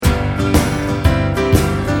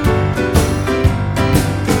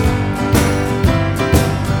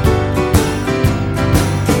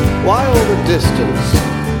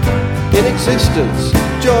existence.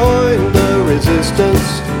 Join the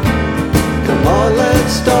resistance. Come on,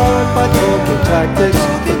 let's start by talking tactics.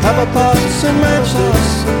 Have a pass and match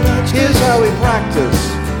this. Here's how we practice.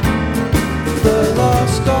 The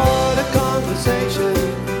lost art of conversation.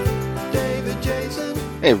 David Jason.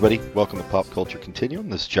 Hey everybody, welcome to Pop Culture Continuum.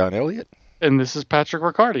 This is John Elliott. And this is Patrick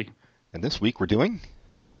Riccardi. And this week we're doing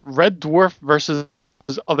Red Dwarf versus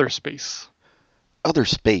Other Space. Other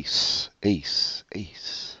Space. Ace.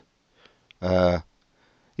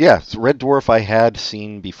 Yeah, so Red Dwarf I had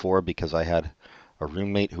seen before because I had a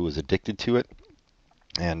roommate who was addicted to it.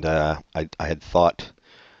 And I had thought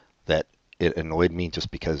that it annoyed me just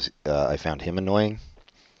because I found him annoying.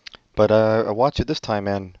 But I watched it this time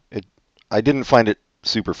and I didn't find it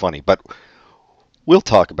super funny. But we'll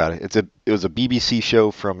talk about it. It was a BBC show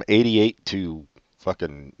from '88 to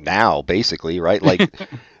fucking now, basically, right? Like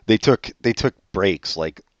they took breaks,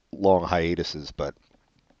 like long hiatuses, but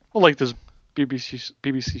Well, like those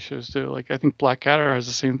BBC shows do. Like I think Blackadder has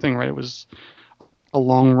the same thing, right? It was a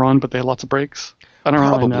long run, but they had lots of breaks. I don't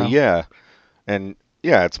really know. probably, yeah. And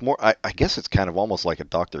yeah, it's more. I guess it's kind of almost like a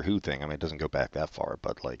Doctor Who thing. I mean, it doesn't go back that far,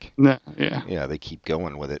 but like, Yeah. they keep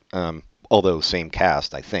going with it. Although same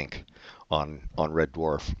cast, I think, on Red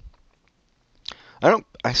Dwarf.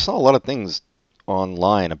 I saw a lot of things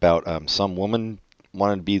online about some woman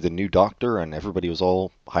wanted to be the new Doctor, and everybody was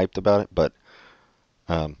all hyped about it. But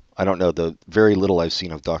I don't know. The very little I've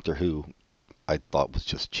seen of Doctor Who, I thought was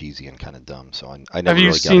just cheesy and kind of dumb. So I never Have you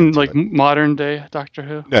really got seen into like it. modern day Doctor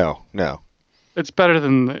Who? No. It's better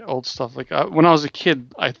than the old stuff. Like when I was a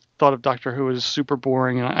kid, I thought of Doctor Who as super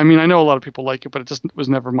boring. And I mean, I know a lot of people like it, but it just was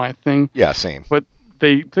never my thing. Yeah, same. But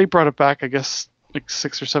they brought it back, I guess, like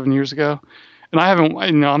 6 or 7 years ago. And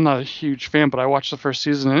I'm not a huge fan, but I watched the first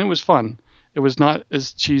season and it was fun. It was not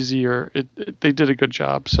as cheesy they did a good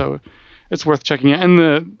job. So it's worth checking out.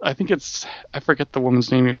 And I forget the woman's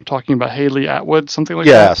name you're talking about, Hayley Atwood, something like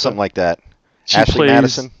that. Yeah, something like that. She Ashley plays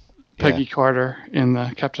Madison. Peggy Carter in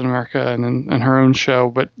the Captain America and in her own show.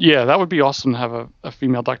 But yeah, that would be awesome to have a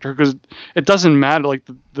female Doctor Who, because it doesn't matter. Like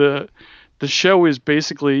the show is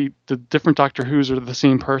basically the different Doctor Who's are the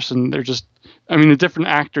same person. They're just, the different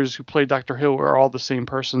actors who play Doctor Who are all the same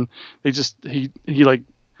person. They just, he like,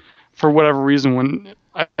 for whatever reason,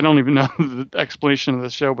 I don't even know the explanation of the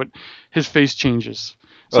show, but his face changes.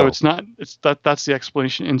 So that's the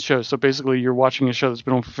explanation in show. So basically you're watching a show that's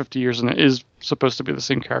been on for 50 years and it is supposed to be the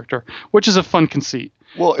same character, which is a fun conceit.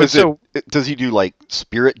 Well, does he do like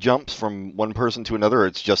spirit jumps from one person to another, or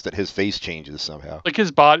it's just that his face changes somehow? Like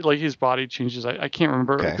his body changes. I can't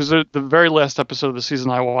remember, because the very last episode of the season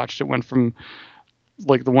I watched, it went from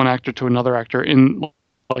like the one actor to another actor. In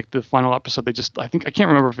like the final episode, I can't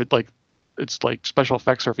remember if it's like special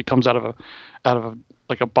effects or if he comes out of a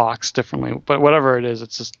like a box differently. But whatever it is,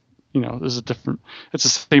 it's just it's the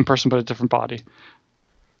same person but a different body.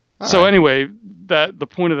 So anyway, the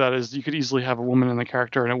point of that is you could easily have a woman in the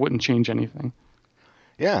character and it wouldn't change anything.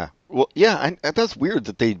 Yeah. Well, yeah, that's weird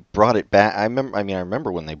that they brought it back. I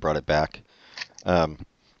remember when they brought it back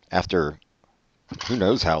after who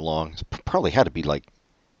knows how long. It probably had to be like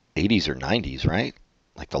 80s or 90s, right?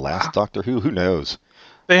 Like the last Doctor Who. Who knows?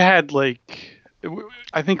 They had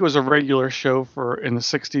I think it was a regular show in the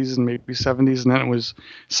 60s and maybe 70s, and then it was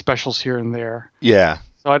specials here and there. Yeah.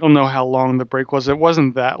 So I don't know how long the break was. It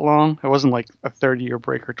wasn't that long. It wasn't like a 30-year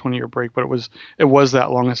break or 20-year break, but it was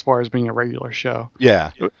that long as far as being a regular show.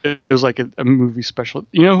 Yeah. It was like a movie special.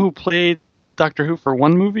 You know who played Doctor Who for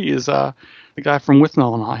one movie is the guy from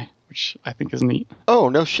Withnail and I, which I think is neat. Oh,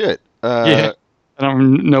 no shit. Yeah. I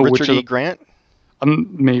don't know Richard which of E. Grant?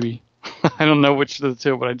 maybe. I don't know which of the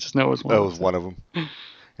two, but I just know it was one. That was one of them.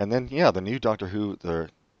 And then, the new Doctor Who,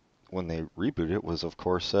 when they rebooted it, was, of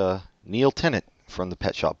course, Neil Tennant from the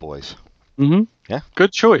Pet Shop Boys. Mm-hmm. Yeah.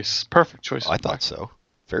 Good choice. Perfect choice. I thought so.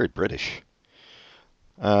 Very British.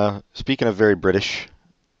 Speaking of very British.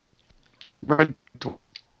 Red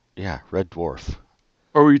Dwarf.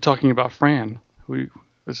 Or were you talking about Fran, who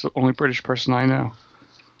is the only British person I know?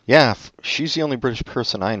 Yeah, she's the only British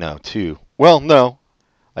person I know, too. Well, no.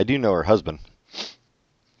 I do know her husband.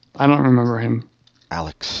 I don't remember him.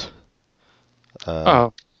 Alex.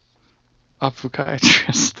 A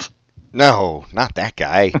psychiatrist. No, not that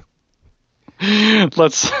guy.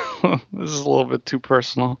 This is a little bit too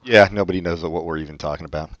personal. Yeah, nobody knows what we're even talking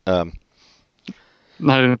about. Not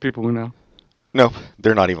even the people who know. Nope,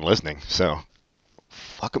 they're not even listening, so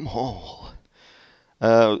fuck them all.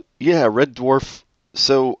 Red Dwarf.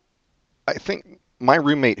 So I think my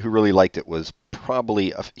roommate who really liked it was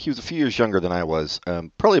he was a few years younger than I was,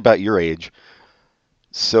 probably about your age.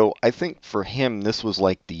 So I think for him, this was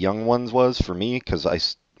like the Young Ones was for me, because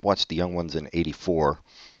watched The Young Ones in '84,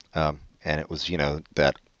 and it was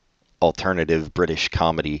that alternative British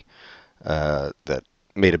comedy that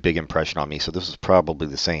made a big impression on me. So this is probably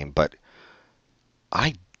the same, but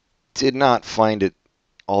I did not find it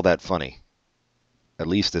all that funny. At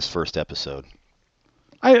least this first episode.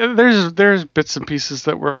 There's bits and pieces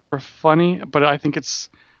that were funny, but I think it's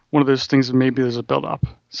one of those things that maybe there's a build up.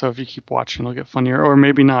 So if you keep watching, it'll get funnier, or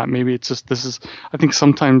maybe not. Maybe it's just this is. I think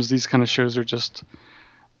sometimes these kind of shows are just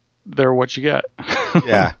they're what you get.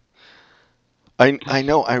 Yeah. I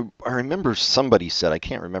know. I remember somebody said, I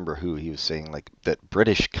can't remember who, he was saying like that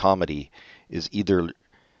British comedy is either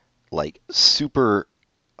like super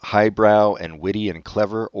highbrow and witty and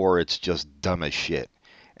clever, or it's just dumb as shit.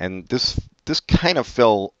 And this kind of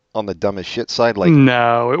fell on the dumb as shit side. Like,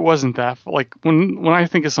 no, it wasn't that. Like when I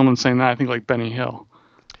think of someone saying that, I think like Benny Hill.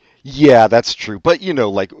 yeah, that's true. But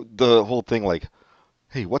like the whole thing, like,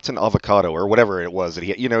 hey, what's an avocado or whatever it was that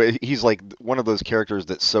he's like one of those characters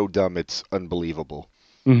that's so dumb it's unbelievable.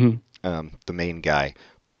 Mm-hmm. The main guy.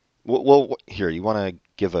 Well, here, you want to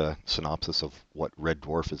give a synopsis of what Red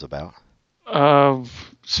Dwarf is about?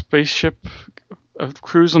 Spaceship, a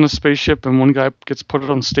cruise on a spaceship, and one guy gets put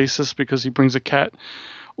on stasis because he brings a cat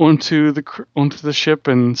onto the ship,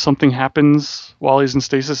 and something happens while he's in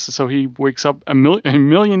stasis. So he wakes up a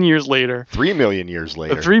million years later. 3 million years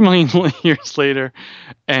later. 3 million years later,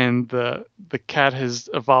 and the cat has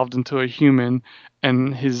evolved into a human,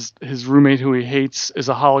 and his roommate, who he hates, is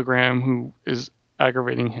a hologram who is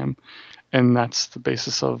aggravating him, and that's the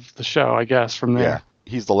basis of the show, I guess. From there, yeah,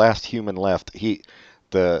 he's the last human left.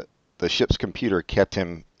 The ship's computer kept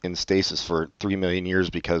him in stasis for 3 million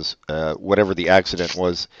years because whatever the accident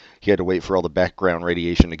was, he had to wait for all the background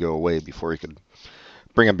radiation to go away before he could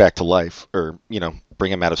bring him back to life, or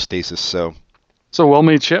bring him out of stasis. So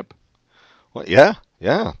well-made ship. Well, yeah,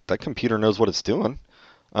 that computer knows what it's doing.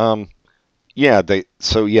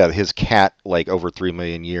 His cat, like over 3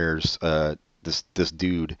 million years, this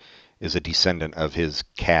dude is a descendant of his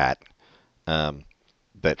cat, that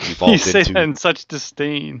evolved You say that in such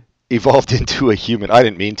disdain. Evolved into a human. I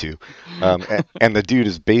didn't mean to. And the dude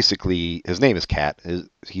is basically, his name is Cat.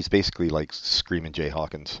 He's basically like Screaming Jay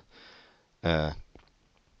Hawkins. So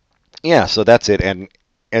that's it. And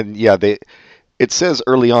yeah, it says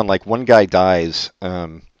early on, like one guy dies.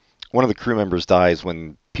 One of the crew members dies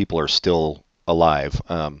when people are still alive.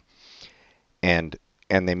 And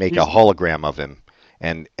they make a hologram of him.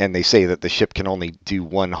 And they say that the ship can only do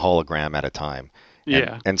one hologram at a time.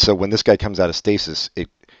 And so when this guy comes out of stasis,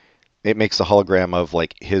 it makes a hologram of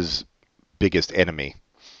like his biggest enemy,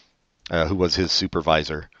 who was his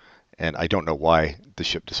supervisor. And I don't know why the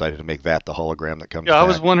ship decided to make that the hologram that comes back. I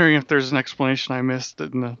was wondering if there's an explanation I missed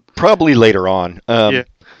in the... Probably later on. Yeah.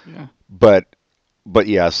 But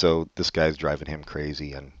yeah, so this guy's driving him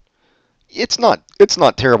crazy, and it's not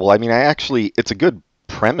terrible. I mean, it's a good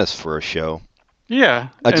premise for a show. Yeah,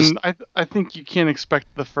 I think you can't expect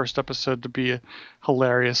the first episode to be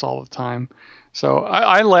hilarious all the time. So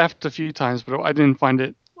I laughed a few times, but I didn't find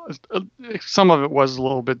it. Some of it was a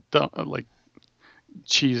little bit like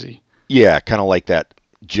cheesy. Yeah, kind of like that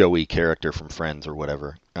Joey character from Friends or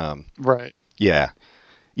whatever. Right. Yeah,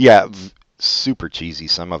 super cheesy,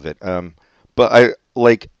 some of it. But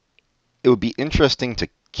it would be interesting to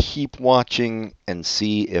keep watching and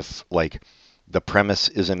see if like the premise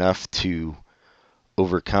is enough to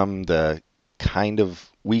overcome the kind of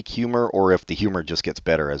weak humor, or if the humor just gets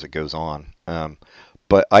better as it goes on.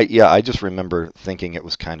 But I just remember thinking it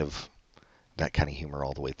was kind of that kind of humor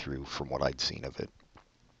all the way through from what I'd seen of it.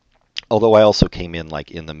 Although I also came in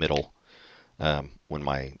like in the middle, when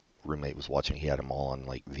my roommate was watching. He had them all on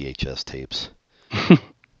like VHS tapes.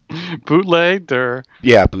 Bootlegged or?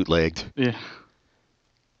 Yeah, bootlegged. Yeah.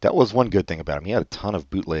 That was one good thing about him. He had a ton of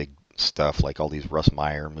bootleg stuff, like all these Russ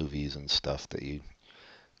Meyer movies and stuff that you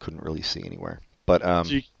couldn't really see anywhere. But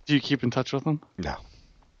do you keep in touch with him? No.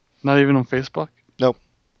 Not even on Facebook? Nope.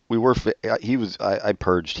 We were. I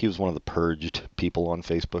purged. He was one of the purged people on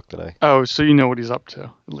Facebook that I. Oh, so you know what he's up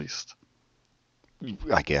to, at least.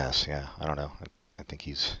 I guess. Yeah. I don't know. I think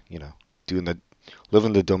he's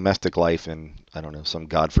living the domestic life in, I don't know, some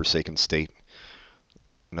godforsaken state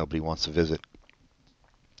nobody wants to visit,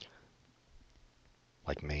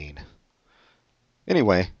 like Maine.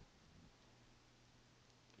 Anyway.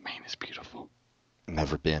 Maine is beautiful.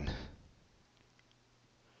 Never been.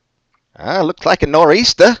 Looks like a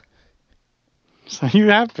nor'easter. So you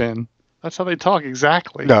have been. That's how they talk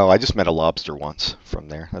exactly. No, I just met a lobster once from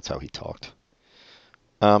there. That's how he talked.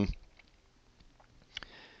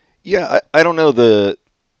 Yeah, I don't know, the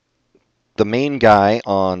main guy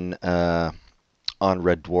on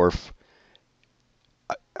Red Dwarf.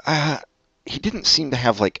 he didn't seem to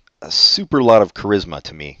have like a super lot of charisma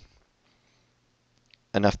to me,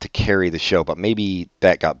 enough to carry the show. But maybe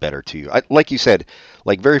that got better too. Like you said,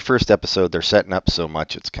 like very first episode, they're setting up so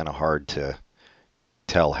much, it's kind of hard to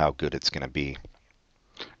tell how good it's going to be.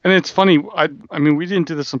 And it's funny. I mean, we didn't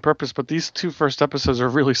do this on purpose, but these two first episodes are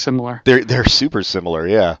really similar. They're super similar,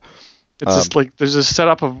 yeah. It's just like there's a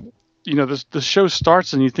setup of, the show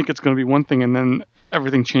starts and you think it's going to be one thing, and then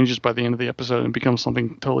everything changes by the end of the episode and becomes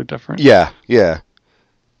something totally different. Yeah, yeah.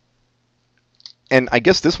 And I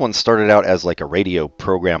guess this one started out as like a radio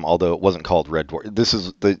program, although it wasn't called Red Dwarf.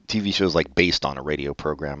 The TV show is like based on a radio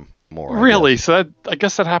program more. Really? So I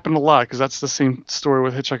guess that happened a lot, because that's the same story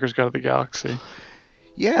with Hitchhiker's Guide to the Galaxy.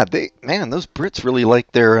 Yeah, those Brits really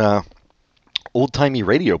like their old-timey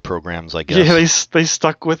radio programs, I guess. Yeah, they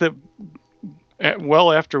stuck with it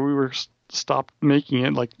well after we were stopped making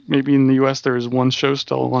it. Like maybe in the U.S. there is one show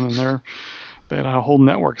still on, and they had a whole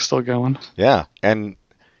network still going. Yeah, and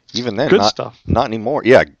even then, good stuff. Not anymore.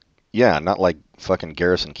 Yeah, not like fucking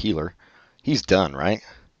Garrison Keillor. He's done, right?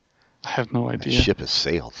 I have no idea. The ship has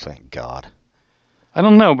sailed, thank God. I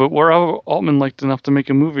don't know, but Rob Altman liked enough to make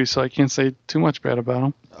a movie, so I can't say too much bad about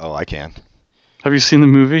him. Oh, I can. Have you seen the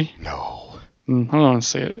movie? No. Hold on and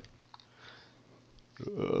say it.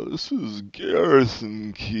 This is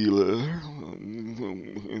Garrison Keillor.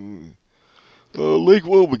 Lake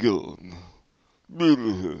Wobegon.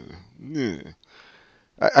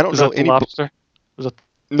 I don't know any. Lobster?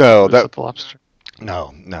 No, that the lobster.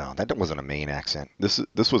 No, that wasn't a Maine accent. This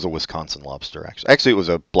was a Wisconsin lobster, actually. Actually, it was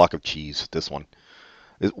a block of cheese. This one.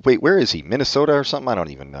 Wait, where is he? Minnesota or something? I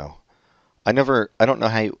don't even know. I don't know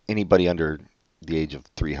how anybody under the age of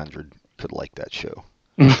 300 could like that show.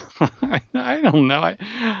 I don't know.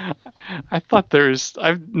 I thought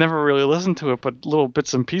I've never really listened to it, but little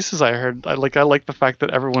bits and pieces I heard. I like the fact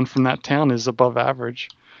that everyone from that town is above average.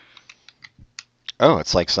 Oh,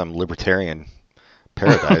 it's like some libertarian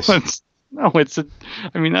paradise. That's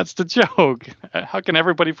the joke. How can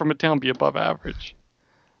everybody from a town be above average?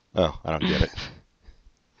 Oh, I don't get it.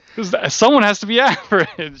 Because someone has to be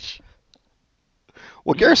average.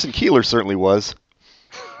 Well, Garrison Keillor certainly was.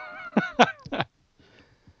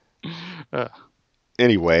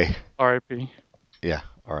 Anyway. R.I.P. Yeah,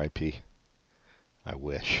 R.I.P. I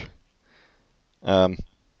wish.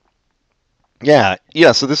 Yeah.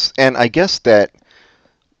 So this, and I guess that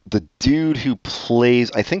the dude who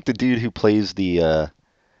plays the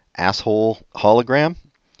asshole hologram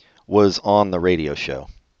was on the radio show.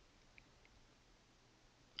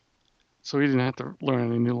 So he didn't have to learn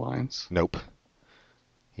any new lines. Nope.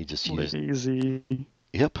 He just used. Easy.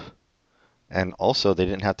 Yep. And also, they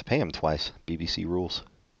didn't have to pay him twice. BBC rules.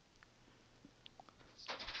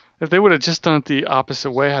 If they would have just done it the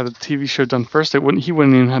opposite way, had the TV show done first, he wouldn't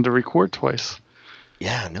even have to record twice.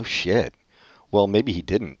 Yeah, no shit. Well, maybe he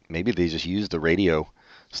didn't. Maybe they just used the radio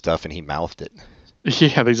stuff and he mouthed it.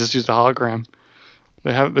 Yeah, they just used a hologram.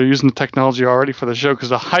 They're using the technology already for the show, because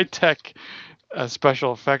the high-tech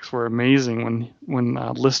special effects were amazing. When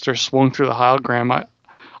Lister swung through the hologram,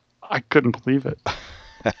 I couldn't believe it.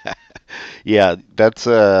 Yeah, that's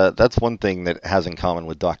one thing that has in common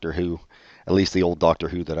with Doctor Who, at least the old Doctor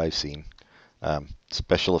Who that I've seen.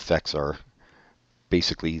 Special effects are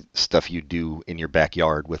basically stuff you do in your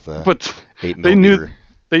backyard with a 8mm.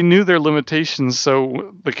 They knew their limitations,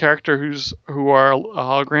 so the character who are a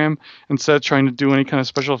hologram, instead of trying to do any kind of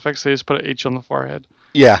special effects, they just put an H on the forehead.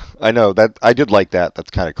 Yeah, I know that. I did like that.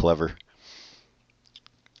 That's kind of clever.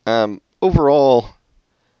 Overall,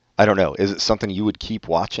 I don't know. Is it something you would keep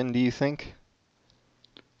watching, do you think?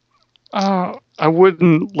 I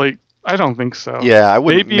wouldn't, I don't think so. Yeah, I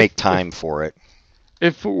wouldn't make time for it.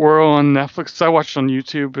 If it were on Netflix, I watched it on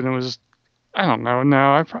YouTube, and it was, I don't know.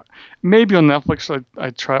 No, maybe on Netflix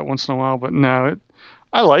I'd try it once in a while, but no,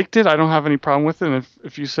 I liked it. I don't have any problem with it. And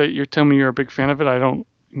if you say you're telling me you're a big fan of it, I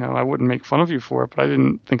wouldn't make fun of you for it, but I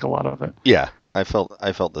didn't think a lot of it. Yeah, I felt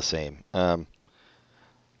the same.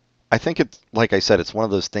 I think it's, like I said, it's one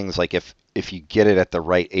of those things, like if you get it at the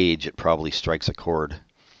right age, it probably strikes a chord.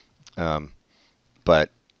 But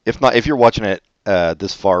if not, if you're watching it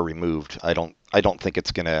this far removed, I don't think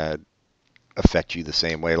it's gonna affect you the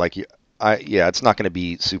same way. It's not gonna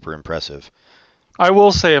be super impressive. I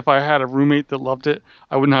will say, if I had a roommate that loved it,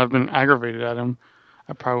 I would not have been aggravated at him.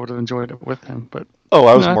 I probably would have enjoyed it with him. But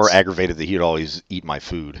I was more aggravated that he'd always eat my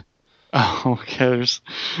food. Oh, okay.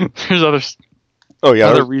 There's other. Oh yeah,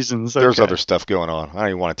 other reasons. There's other stuff going on. I don't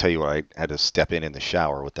even want to tell you what I had to step in the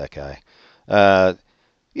shower with that guy.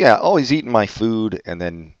 Always eating my food and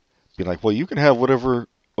then being like, well, you can have whatever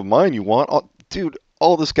of mine you want. Dude,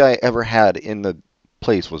 all this guy ever had in the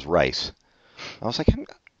place was rice. I was like,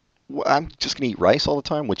 I'm just gonna eat rice all the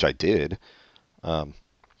time, which I did,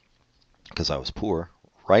 because I was poor.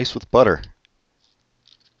 Rice with butter.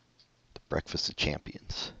 The breakfast of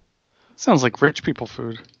champions. Sounds like rich people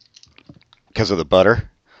food. Because of the butter?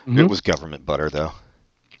 Mm-hmm. It was government butter, though.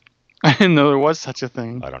 I didn't know there was such a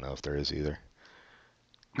thing. I don't know if there is either.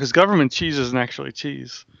 Because government cheese isn't actually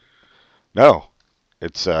cheese. No,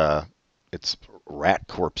 it's rat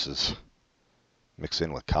corpses mixed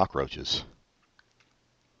in with cockroaches.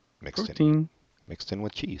 Mixed Protein. in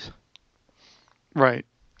with cheese. Right.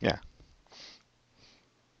 Yeah.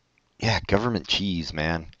 Yeah, government cheese,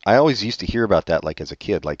 man. I always used to hear about that like as a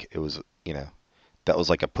kid, like it was, that was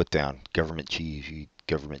like a put down. Government cheese, you eat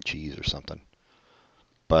government cheese or something.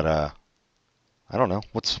 But I don't know.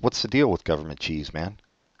 What's the deal with government cheese, man?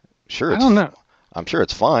 Sure, I don't know. I'm sure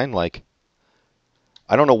it's fine. Like,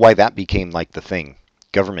 I don't know why that became like the thing.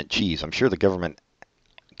 Government cheese. I'm sure the government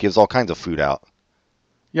gives all kinds of food out.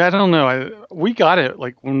 Yeah, I don't know. We got it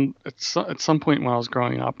like when at some point when I was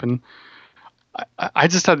growing up, and I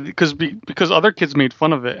just had because other kids made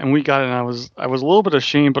fun of it, and we got it, and I was a little bit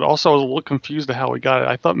ashamed, but also I was a little confused at how we got it.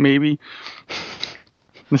 I thought maybe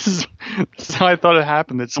this is how I thought it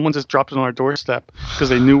happened, that someone just dropped it on our doorstep because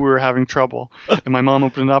they knew we were having trouble, and my mom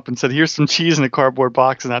opened it up and said, "Here's some cheese in a cardboard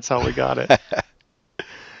box," and that's how we got it.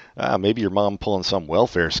 Maybe your mom pulling some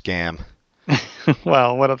welfare scam.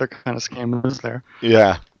 Well, what other kind of scam is there?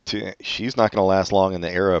 Yeah, she's not going to last long in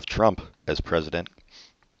the era of Trump as president.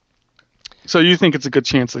 So you think it's a good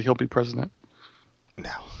chance that he'll be president? No.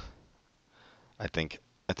 I think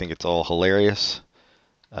it's all hilarious.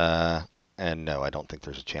 And no, I don't think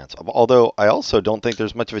there's a chance. Although I also don't think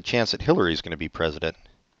there's much of a chance that Hillary's going to be president.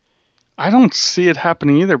 I don't see it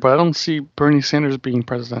happening either, but I don't see Bernie Sanders being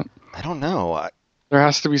president. I don't know. There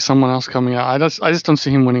has to be someone else coming out. I just don't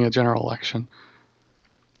see him winning a general election.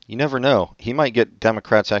 You never know. He might get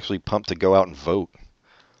Democrats actually pumped to go out and vote.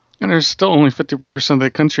 And there's still only 50% of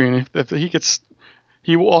the country, and if he gets,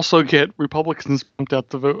 he will also get Republicans pumped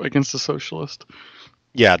out to vote against the socialist.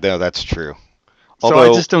 Yeah, no, that's true. So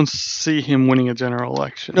I just don't see him winning a general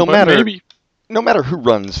election. No matter who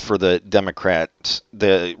runs for the Democrats,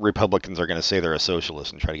 the Republicans are going to say they're a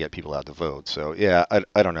socialist and try to get people out to vote. So yeah,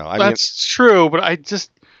 I don't know. That's true, but it's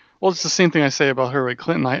the same thing I say about Hillary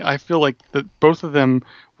Clinton. I feel like that both of them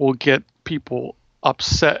will get people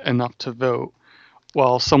upset enough to vote,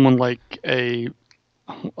 while someone like he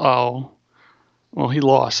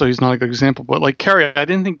lost, so he's not a good example. But like Kerry, I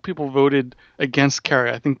didn't think people voted against Kerry.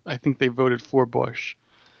 I think they voted for Bush.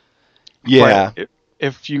 Yeah. But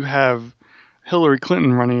if you have Hillary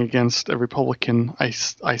Clinton running against a Republican, I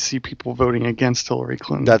see people voting against Hillary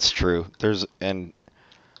Clinton. That's true. There's a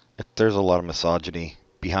lot of misogyny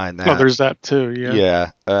behind that. Oh, there's that too.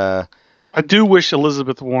 Yeah. Yeah. I do wish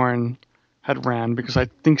Elizabeth Warren had ran because I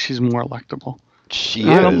think she's more electable. She is.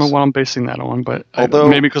 I don't know what I'm basing that on, but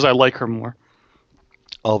maybe because I like her more.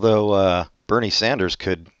 Although Bernie Sanders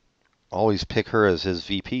could always pick her as his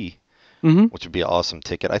VP, which would be an awesome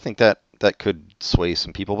ticket. I think that could sway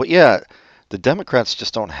some people. But yeah, the Democrats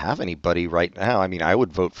just don't have anybody right now. I mean, I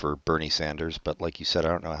would vote for Bernie Sanders, but like you said, I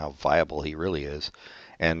don't know how viable he really is.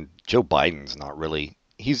 And Joe Biden's not really.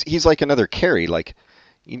 He's like another Kerry. Like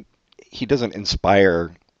he doesn't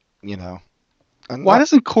inspire. Why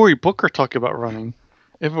doesn't Cory Booker talk about running?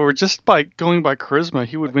 If it were just by going by charisma,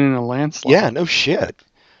 he would win in a landslide. Yeah, no shit.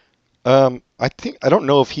 I don't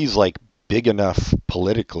know if he's like big enough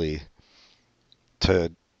politically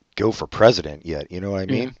to go for president yet. You know what I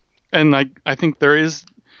mean? Yeah. And I think there is.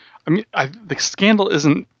 I mean, the scandal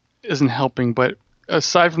isn't helping. But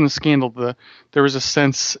aside from the scandal, there was a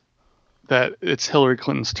sense that it's Hillary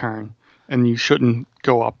Clinton's turn, and you shouldn't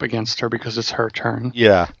go up against her because it's her turn.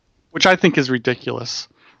 Yeah. Which I think is ridiculous,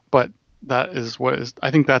 but that is what is. I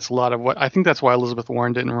think that's a lot of what. I think that's why Elizabeth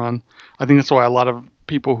Warren didn't run. I think that's why a lot of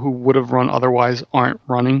people who would have run otherwise aren't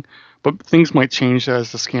running. But things might change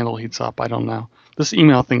as the scandal heats up. I don't know. This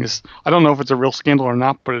email thing is. I don't know if it's a real scandal or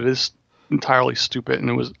not, but it is entirely stupid, and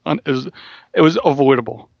it was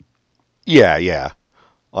avoidable. Yeah, yeah.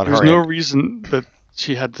 There's no reason that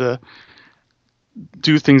she had to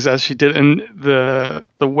do things as she did, and the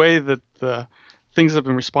way that the things have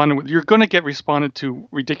been responded with. You're going to get responded to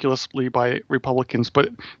ridiculously by Republicans, but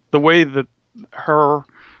the way that her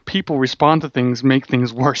people respond to things make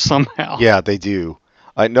things worse somehow. Yeah, they do.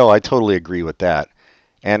 I totally agree with that.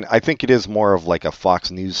 And I think it is more of like a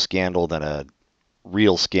Fox News scandal than a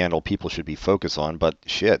real scandal people should be focused on. But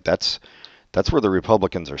shit, that's where the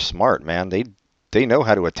Republicans are smart, man. They know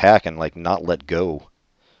how to attack and like not let go.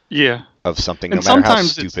 Yeah. Of something, no matter how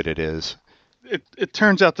stupid it is. it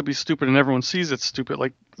turns out to be stupid, and everyone sees it's stupid.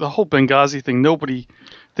 Like the whole Benghazi thing, nobody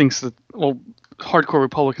thinks that. Well, hardcore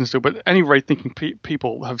Republicans do, but any right-thinking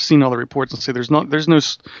people have seen all the reports and say there's no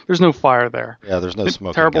fire there. Yeah, there's no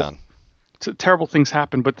smoking gun. Terrible things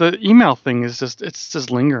happen, but the email thing is just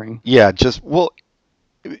lingering. Yeah, well,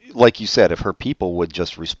 like you said, if her people would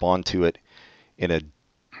just respond to it in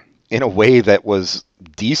a way that was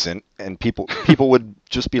decent, and people would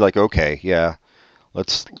just be like, okay, yeah,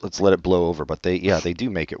 let's let it blow over. But they do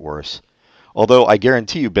make it worse. Although I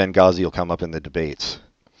guarantee you Benghazi will come up in the debates.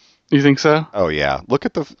 You think so? Oh yeah. Look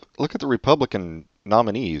at the Republican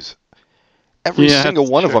nominees. Every single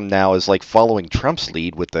one of them now is like following Trump's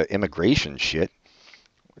lead with the immigration shit.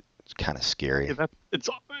 It's kind of scary. Yeah,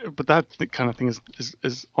 but that kind of thing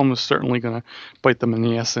is almost certainly going to bite them in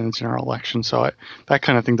the ass in the general election. So that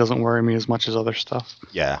kind of thing doesn't worry me as much as other stuff.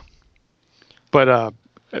 Yeah. But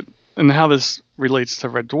and how this relates to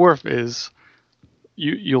Red Dwarf is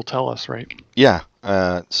you'll tell us, right? Yeah.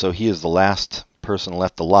 So he is the last person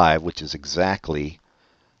left alive, which is exactly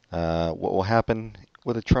what will happen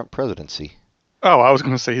with a Trump presidency. Oh, I was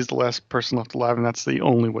going to say he's the last person left alive, and that's the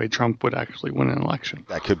only way Trump would actually win an election.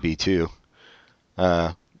 That could be too.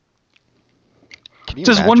 Can you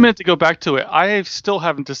Just imagine? 1 minute to go back to it. I still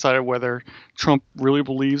haven't decided whether Trump really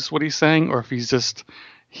believes what he's saying, or if he's just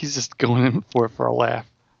going in for a laugh.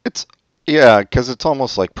 Because it's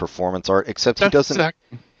almost like performance art, except That's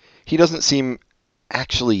he doesn't seem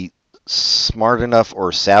actually smart enough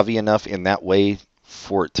or savvy enough in that way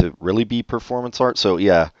for it to really be performance art. So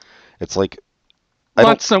yeah, it's like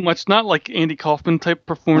not like Andy Kaufman type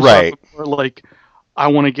performance right. art, but more like I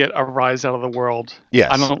want to get a rise out of the world. Yes.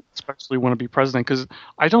 I don't especially want to be president because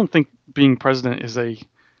I don't think being president is a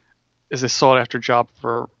sought after job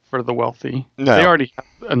for the wealthy. No. They already have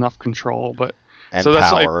enough control, but and so that's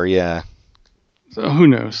power, yeah. So who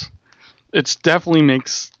knows? It definitely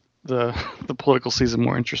makes the political season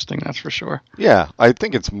more interesting, that's for sure. Yeah, I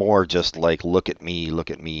think it's more just like look at me.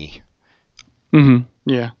 Mm-hmm.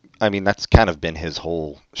 Yeah. I mean, that's kind of been his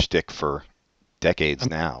whole shtick for decades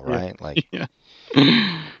now, right? Yeah. Like, Yeah.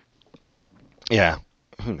 yeah,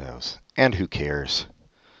 who knows? And who cares?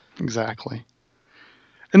 Exactly.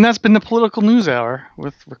 And that's been the Political News Hour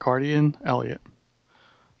with Riccardi and Elliot.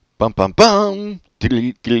 Bum bum bum.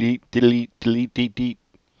 Delete, delete, delete, delete, delete.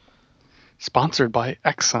 Sponsored by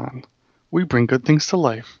Exxon. We bring good things to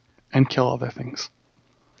life and kill other things.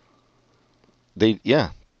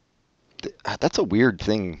 That's a weird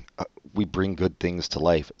thing. We bring good things to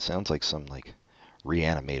life. It sounds like some like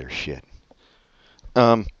Reanimator shit.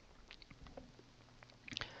 Yeah,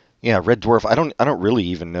 Red Dwarf. I don't really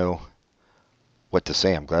even know what to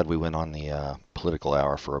say. I'm glad we went on the political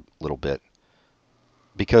hour for a little bit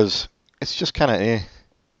because it's just kind of eh.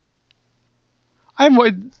 I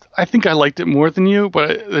think I liked it more than you,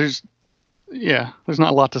 but there's not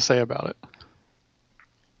a lot to say about it.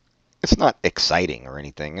 It's not exciting or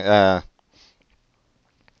anything. This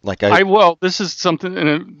is something,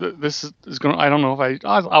 and this is going. I don't know if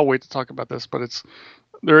I'll wait to talk about this, but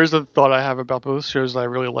there is a thought I have about both shows that I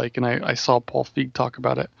really like, and I saw Paul Feig talk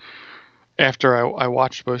about it after I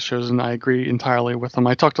watched both shows, and I agree entirely with him.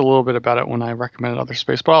 I talked a little bit about it when I recommended Other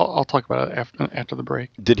Space, but I'll talk about it after the break.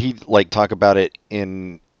 Did he like talk about it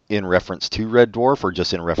in reference to Red Dwarf or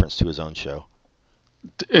just in reference to his own show?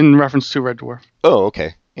 In reference to Red Dwarf. Oh,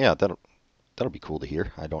 okay. Yeah, that'll be cool to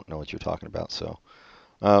hear. I don't know what you're talking about, so.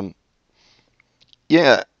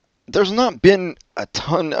 Yeah, there's not been a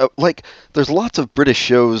ton of there's lots of British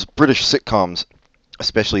shows, British sitcoms,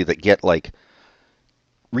 especially that get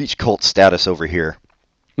reach cult status over here,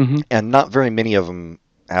 and not very many of them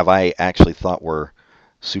have I actually thought were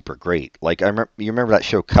super great. Like you remember that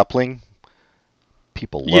show Coupling?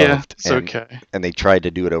 People loved. Yeah, it's okay. And they tried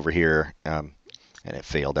to do it over here, and it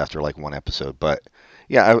failed after one episode. But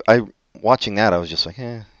yeah, I watching that I was just like,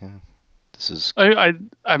 this is.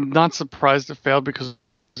 I'm not surprised it failed because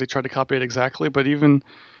they tried to copy it exactly. But even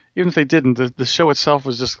if they didn't, the show itself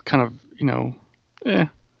was just kind of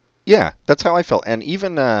Yeah, that's how I felt. And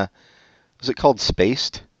even was it called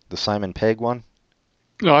Spaced, the Simon Pegg one?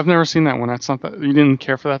 No, I've never seen that one. That's not that you didn't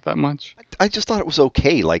care for that much. I just thought it was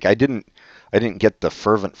okay. I didn't get the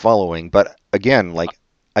fervent following, but again,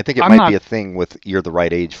 I think it might be a thing with you're the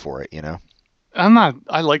right age for it, you know.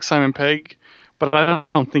 I like Simon Pegg, but I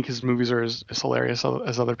don't think his movies are as hilarious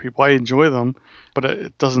as other people. I enjoy them, but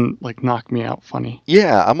it doesn't knock me out funny.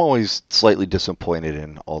 Yeah, I'm always slightly disappointed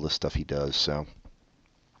in all the stuff he does, so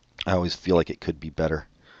I always feel like it could be better.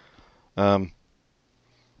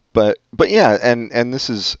 But yeah, and this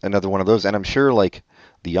is another one of those, and I'm sure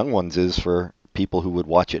the young ones is for people who would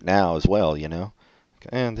watch it now as well, you know.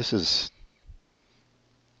 And this is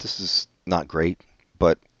this is not great,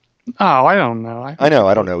 but Oh, I don't know. I know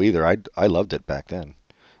I don't know either. I loved it back then.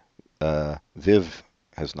 Viv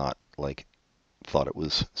has not like thought it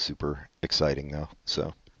was super exciting though.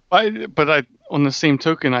 So But on the same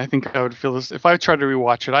token, I think I would feel this if I tried to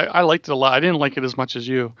rewatch it. I liked it a lot. I didn't like it as much as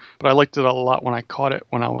you, but I liked it a lot when I caught it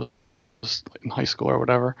when I was in high school or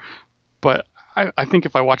whatever. But I think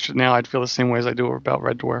if I watched it now, I'd feel the same way as I do about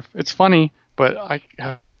Red Dwarf. It's funny, but I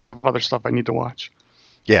have other stuff I need to watch.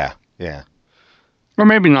 yeah. Or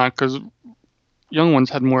maybe not, because Young Ones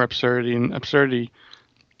had more absurdity, and absurdity,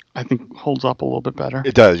 I think, holds up a little bit better.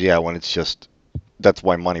 It does, yeah, when it's just that's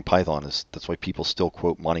why Monty Python is that's why people still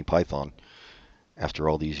quote Monty Python after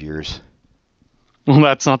all these years. Well,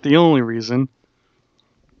 that's not the only reason.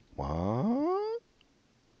 What?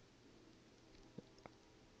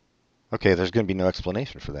 Okay, there's going to be no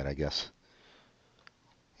explanation for that, I guess.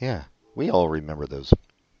 Yeah, we all remember those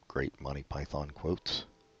great Monty Python quotes.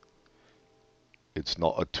 It's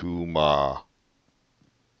not a tumor.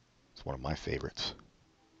 It's one of my favorites.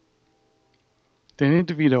 Danny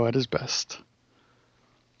DeVito at his best.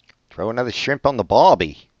 Throw another shrimp on the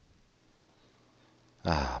barbie.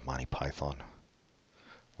 Ah, Monty Python.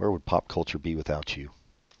 Where would pop culture be without you?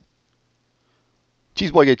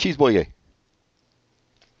 Cheeseboy, cheeseboy.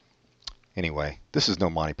 Anyway, this is no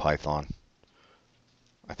Monty Python.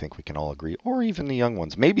 I think we can all agree, or even the young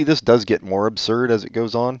ones. Maybe this does get more absurd as it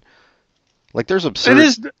goes on. Like there's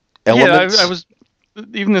absurd elements. Yeah, I was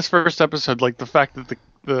even this first episode, like the fact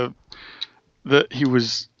that the he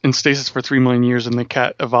was in stasis for 3 million years and the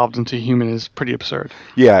cat evolved into a human is pretty absurd.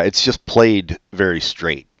 Yeah, it's just played very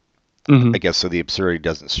straight. Mm-hmm. I guess so the absurdity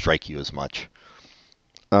doesn't strike you as much.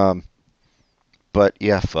 But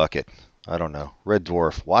yeah, fuck it. I don't know. Red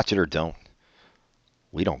Dwarf, watch it or don't.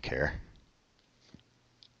 We don't care.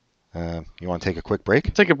 You want to take a quick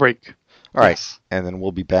break? Take a break. All right, Yes. and then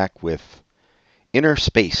we'll be back with Inner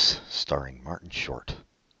Space, starring Martin Short.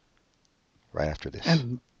 Right after this.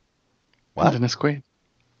 And What? Dennis Quaid.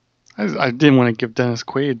 I didn't want to give Dennis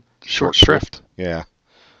Quaid short shrift. Yeah,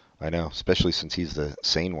 I know, especially since he's the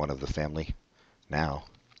sane one of the family now.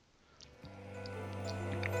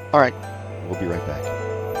 All right, we'll be right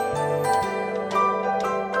back.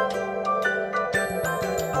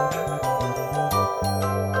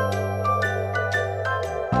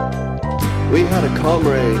 We had a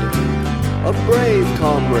comrade, a brave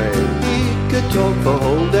comrade. He could talk for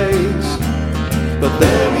whole days. But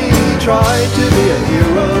then he tried to be a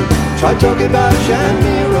hero, tried talking about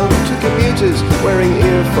Shamiro to commuters wearing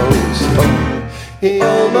earphones. Oh, he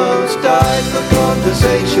almost died for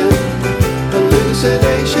conversation,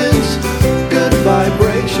 hallucinations, good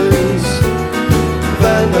vibrations.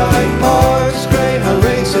 Van Dyke Park's Greyhound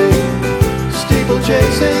racing, steeple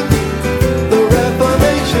chasing, the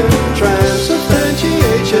Reformation,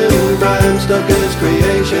 transubstantiation, Bram Stoker's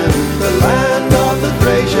creation, the land of the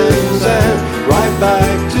Thracians, and right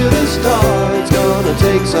back to the start. It's gonna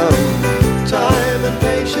take some time and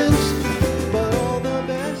patience, but all the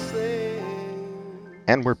best things.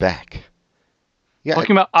 And we're back. Yeah,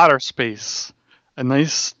 Talking about Otter Space, a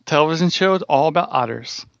nice television show all about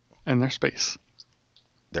otters and their space.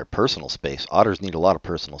 their personal space. Otters need a lot of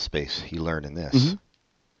personal space. He learned in this. Mhm.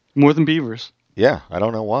 More than beavers. Yeah, I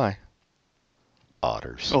don't know why.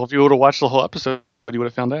 Otters. Well, if you would have watched the whole episode, you would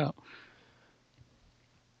have found out.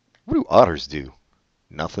 What do otters do?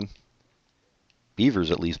 Nothing.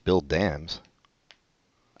 Beavers at least build dams.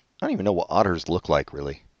 I don't even know what otters look like,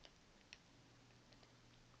 really.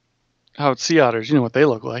 How about sea otters? You know what they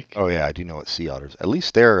look like. Oh yeah, I do know what sea otters. At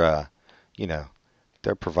least they're,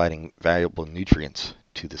 they're providing valuable nutrients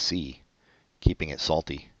to the sea, keeping it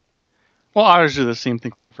salty. Well, otters do the same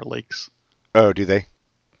thing for lakes. Oh, do they?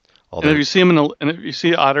 And if you see them if you see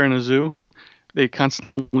an otter in a zoo, they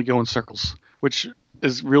constantly go in circles, which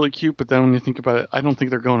is really cute. But then when you think about it, I don't think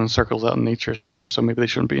they're going in circles out in nature. So maybe they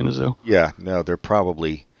shouldn't be in a zoo. Yeah, no, they're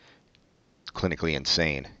probably clinically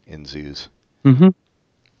insane in zoos. Mm-hmm.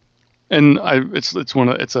 And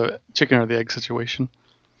it's a chicken or the egg situation.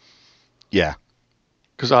 Yeah,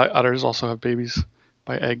 Because otters also have babies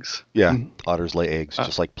by eggs. yeah. And, Otters lay eggs,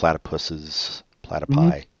 just like platypuses,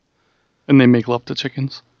 platypi. and they make love to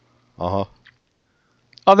chickens. Uh-huh.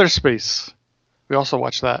 Other Space. We also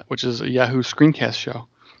watched that, which is a Yahoo screencast show.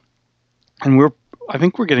 And I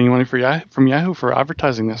think we're getting money from Yahoo for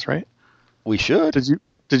advertising this, right? We should.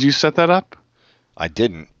 Did you set that up? I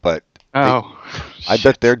didn't, but Oh. I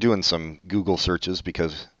bet they're doing some Google searches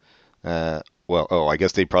because, I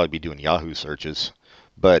guess they'd probably be doing Yahoo searches,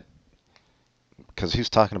 but because who's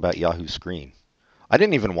talking about Yahoo Screen? I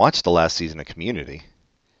didn't even watch the last season of Community.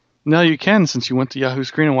 No, you can, since you went to Yahoo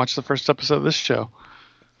Screen and watched the first episode of this show.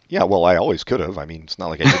 Yeah, well, I always could have. I mean, it's not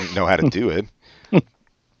like I didn't know how to do it.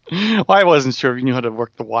 Well, I wasn't sure if you knew how to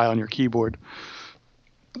work the Y on your keyboard.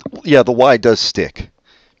 Yeah, the Y does stick.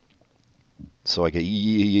 So I get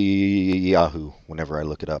Yahoo whenever I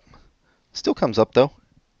look it up. Still comes up though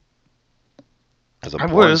as a It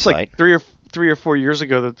porn was site. like 3 or 4 years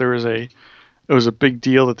ago that it was a big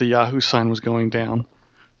deal that the Yahoo sign was going down.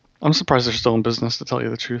 I'm surprised they're still in business, to tell you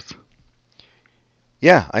the truth.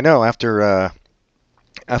 Yeah, I know. After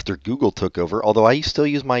Google took over, although I still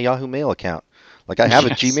use my Yahoo Mail account. Like I have a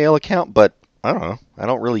Yes. Gmail account, but I don't know. I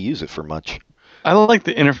don't really use it for much. I like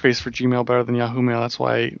the interface for Gmail better than Yahoo Mail. That's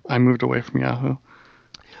why I moved away from Yahoo.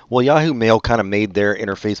 Well, Yahoo Mail kind of made their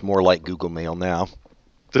interface more like Google Mail now.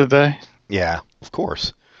 Did they? Yeah, of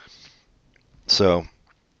course. So,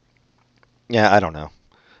 yeah, I don't know.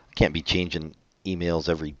 I can't be changing emails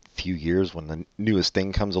every few years when the newest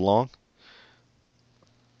thing comes along.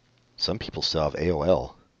 Some people still have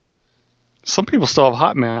AOL. Some people still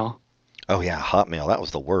have Hotmail. Oh yeah, Hotmail. That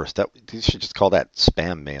was the worst. You should just call that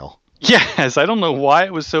spam mail. Yes, I don't know why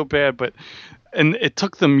it was so bad, and it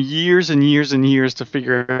took them years and years and years to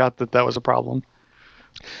figure out that was a problem.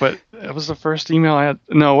 But it was the first email I had.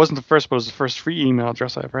 No, it wasn't the first, but it was the first free email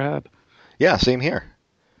address I ever had. Yeah, same here.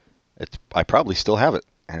 I probably still have it,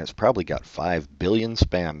 and it's probably got 5 billion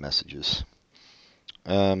spam messages.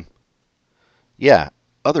 Yeah,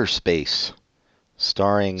 Other Space,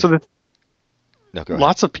 starring. So No, go ahead.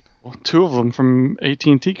 lots of people, two of them from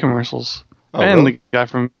AT&T commercials, Oh, and really? the guy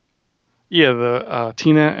from the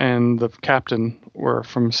Tina and the captain were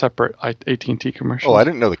from separate AT&T commercials. Oh, I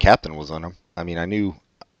didn't know the captain was on them. I mean,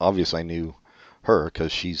 obviously I knew her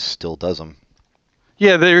because she still does them.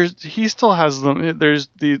 Yeah, he still has them. There's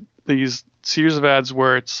these series of ads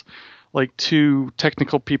where it's like two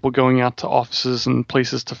technical people going out to offices and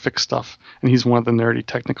places to fix stuff, and he's one of the nerdy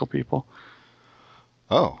technical people.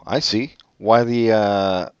 Oh, I see. Why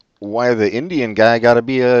the Indian guy got to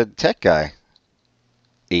be a tech guy?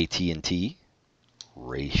 AT&T,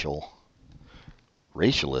 racialists.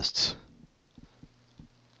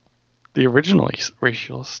 The original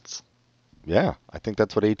racialists. Yeah, I think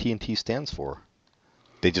that's what AT&T stands for.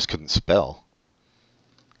 They just couldn't spell,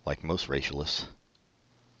 like most racialists.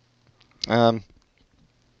 You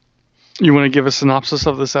want to give a synopsis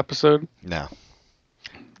of this episode? No.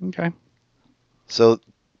 Okay. So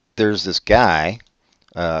there's this guy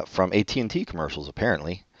from AT&T commercials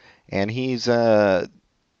apparently, and he's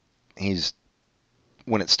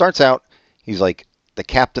when it starts out, he's like the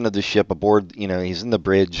captain of the ship aboard. He's in the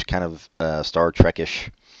bridge, kind of Star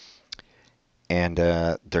Trek-ish, and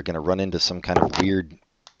they're gonna run into some kind of weird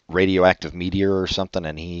radioactive meteor or something.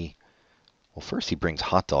 And first he brings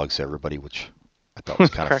hot dogs to everybody, which I thought was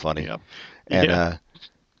kind of funny. Yep. And Yeah.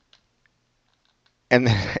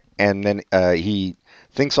 and then he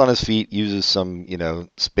thinks on his feet, uses some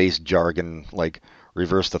space jargon like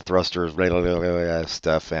reverse the thrusters,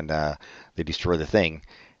 stuff, and they destroy the thing.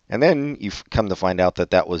 And then you come to find out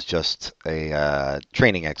that was just a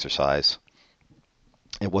training exercise.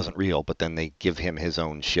 It wasn't real, but then they give him his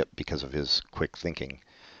own ship because of his quick thinking.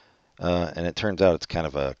 And it turns out it's kind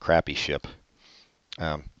of a crappy ship.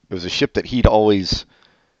 It was a ship that he'd always...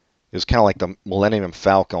 It was kind of like the Millennium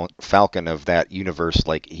Falcon of that universe.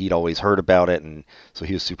 Like, he'd always heard about it, and so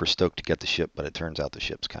he was super stoked to get the ship, but it turns out the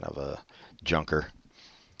ship's kind of a junker.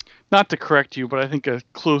 Not to correct you, but I think a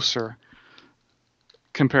closer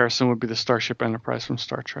comparison would be the Starship Enterprise from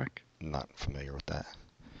Star Trek. I'm not familiar with that.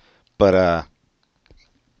 But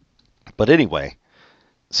anyway,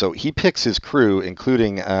 so he picks his crew,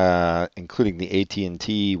 including the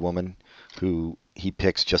AT&T woman, who he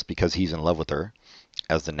picks just because he's in love with her,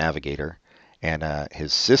 as the navigator, and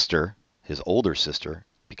his sister, his older sister,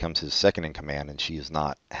 becomes his second in command, and she is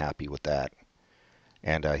not happy with that.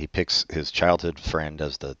 And he picks his childhood friend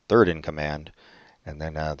as the third in command, and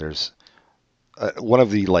then there's one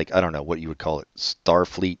of the, like, I don't know what you would call it,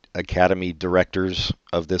 Starfleet Academy directors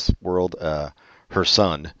of this world. Her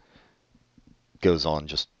son goes on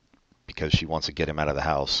just because she wants to get him out of the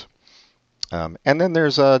house. And then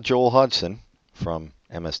there's Joel Hodgson from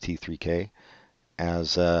MST3K.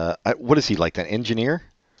 As what is he, like, an engineer?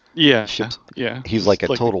 Yeah. Ships? Yeah. He's like a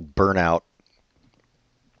total burnout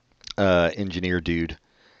engineer dude,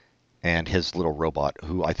 and his little robot,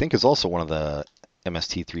 who I think is also one of the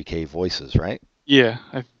MST3K voices, right? Yeah,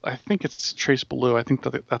 I think it's Trace Blue. I think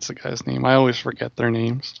that's the guy's name. I always forget their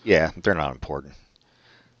names. Yeah, they're not important.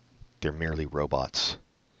 They're merely robots.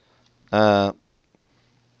 Yeah.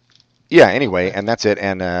 Anyway, and that's it.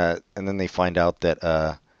 And then they find out that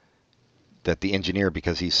the engineer,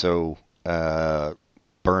 because he's so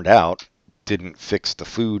burned out, didn't fix the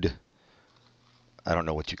food I don't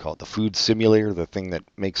know what you call it, the food simulator, the thing that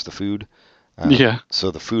makes the food. Yeah.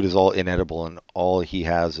 So the food is all inedible, and all he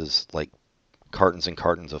has is like cartons and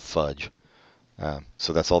cartons of fudge.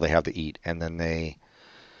 So that's all they have to eat, and then they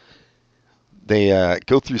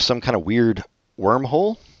go through some kind of weird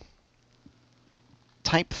wormhole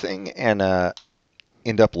type thing and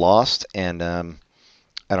end up lost, and I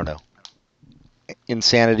don't know.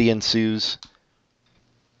 Insanity ensues.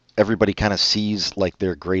 Everybody kind of sees like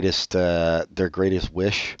their greatest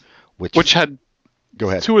wish, Which had go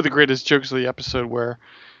ahead. two of the greatest jokes of the episode where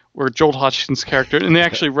Joel Hodgson's character, and they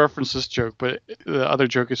actually reference this joke, but the other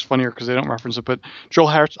joke is funnier because they don't reference it. But Joel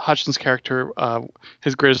Hodgson's character,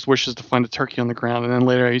 his greatest wish is to find a turkey on the ground, and then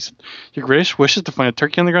later he said, "Your greatest wish is to find a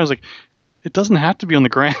turkey on the ground." I was like, it doesn't have to be on the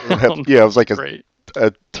ground. Yeah, it was like Great.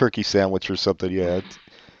 a turkey sandwich or something. Yeah,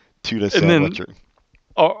 tuna And sandwich. then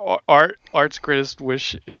Art's greatest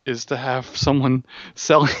wish is to have someone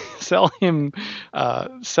sell him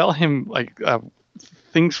like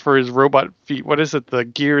things for his robot feet. What is it? The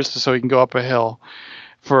gears so he can go up a hill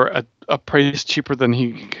for a price cheaper than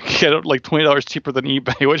he could get, like $20 cheaper than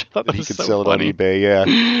eBay, which I thought that He was could so sell funny. it on eBay. Yeah.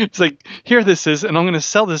 It's like, here this is, and I'm going to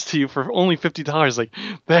sell this to you for only $50. Like,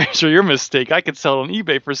 there's your mistake. I could sell it on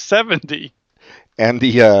eBay for $70. And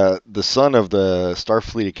the son of the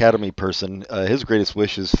Starfleet Academy person, his greatest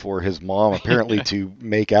wish is for his mom apparently to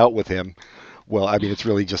make out with him. Well, I mean, it's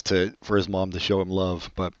really just for his mom to show him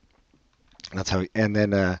love, but that's how. And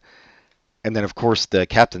then of course the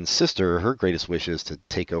captain's sister, her greatest wish is to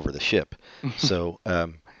take over the ship. So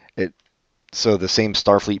so the same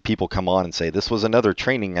Starfleet people come on and say this was another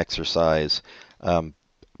training exercise,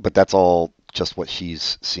 but that's all just what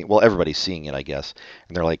she's seeing. Well, everybody's seeing it, I guess.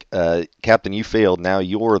 And they're like, Captain, you failed. Now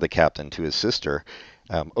you're the captain, to his sister.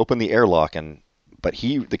 Open the airlock. But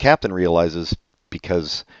the captain realizes,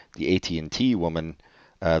 because the AT&T woman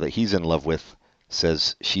that he's in love with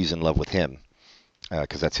says she's in love with him,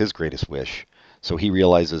 because that's his greatest wish. So he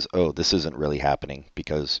realizes, oh, this isn't really happening,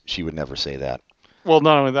 because she would never say that. Well,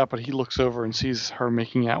 not only that, but he looks over and sees her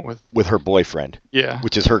making out with her boyfriend. Yeah.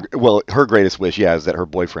 Which is her greatest wish, is that her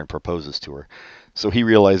boyfriend proposes to her. So he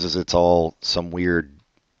realizes it's all some weird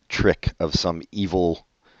trick of some evil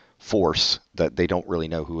force that they don't really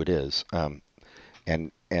know who it is.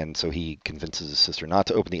 And so he convinces his sister not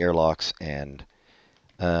to open the airlocks, and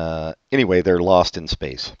anyway, they're lost in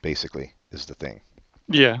space, basically, is the thing.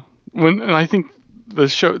 Yeah. And I think the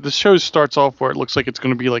show starts off where it looks like it's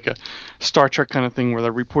going to be like a Star Trek kind of thing where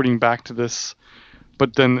they're reporting back to this,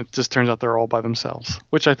 but then it just turns out they're all by themselves,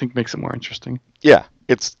 which I think makes it more interesting. Yeah,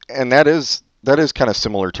 that is kind of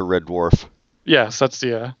similar to Red Dwarf. Yes, that's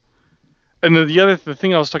And the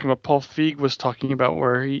thing I was talking about, Paul Feig was talking about,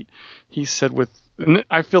 where he said and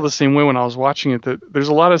I feel the same way when I was watching it, that there's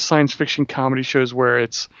a lot of science fiction comedy shows where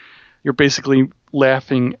you're basically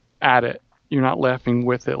laughing at it. You're not laughing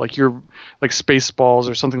with it, like you're like Spaceballs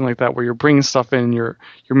or something like that, where you're bringing stuff in, you're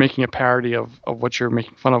making a parody of what you're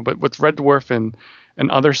making fun of. But with Red Dwarf and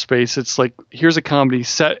Other Space, it's like, here's a comedy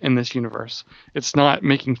set in this universe. It's not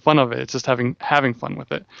making fun of it. It's just having fun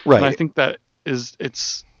with it. Right. And I think that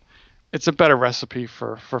it's a better recipe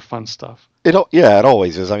for fun stuff. It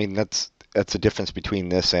always is. I mean, that's a difference between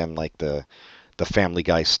this and like the Family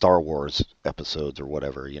Guy Star Wars episodes or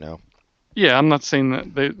whatever, you know. Yeah, I'm not saying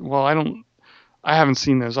that I haven't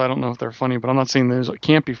seen those. I don't know if they're funny, but I'm not saying those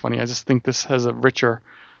can't be funny. I just think this has a richer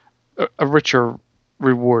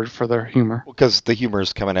reward for their humor. Because the humor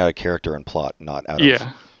is coming out of character and plot, not out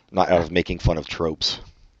of making fun of tropes.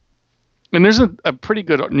 And there's a pretty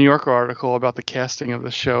good New Yorker article about the casting of the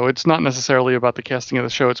show. It's not necessarily about the casting of the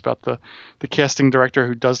show. It's about the casting director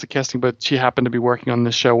who does the casting, but she happened to be working on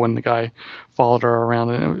this show when the guy followed her around.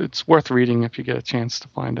 And it's worth reading if you get a chance to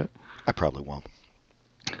find it. I probably won't.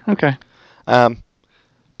 Okay. And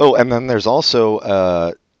then there's also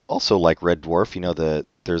like Red Dwarf, you know,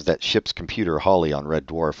 there's that ship's computer, Holly, on Red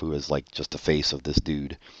Dwarf, who is like just the face of this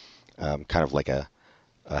dude, kind of like a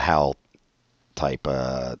Hal type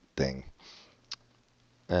thing.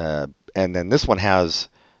 And then this one has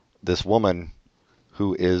this woman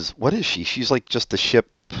who is, what is she? She's like just the ship,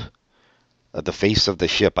 the face of the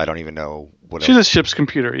ship. I don't even know what. She's a ship's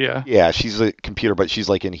computer, yeah. Yeah, she's a computer, but she's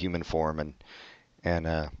like in human form, and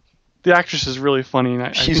the actress is really funny.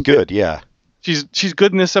 And she's good, yeah. She's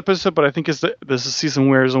good in this episode, but I think as this season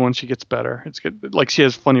wears on, she gets better. It's good. Like, she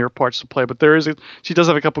has funnier parts to play, but she does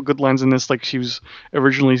have a couple good lines in this. Like, she was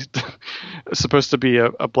originally supposed to be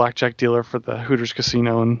a blackjack dealer for the Hooters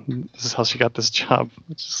Casino, and this is how she got this job.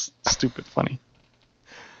 It's just stupid funny.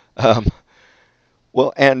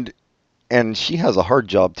 Well, and she has a hard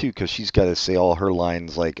job too, because she's got to say all her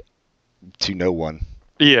lines like to no one.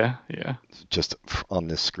 Yeah. just on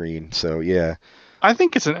this screen. So yeah. I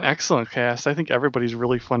think it's an excellent cast. I think everybody's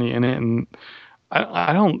really funny in it, and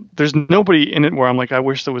I don't. There's nobody in it where I'm like, I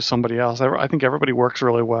wish there was somebody else. I think everybody works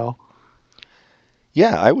really well.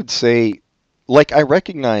 Yeah, I would say, like, I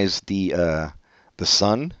recognize the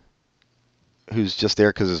son who's just there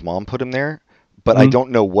because his mom put him there, but I Mhm.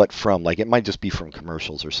 don't know what from. Like, it might just be from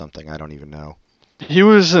commercials or something. I don't even know. He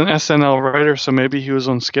was an SNL writer, so maybe he was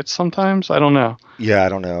on skits sometimes. I don't know. Yeah, I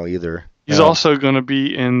don't know either. He's also going to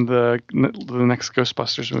be in the next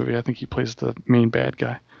Ghostbusters movie. I think he plays the main bad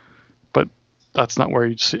guy, but that's not where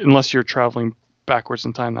you see, unless you're traveling backwards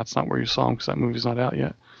in time. That's not where you saw him because that movie's not out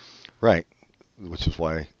yet. Right, which is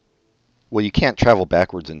why. Well, you can't travel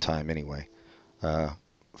backwards in time anyway.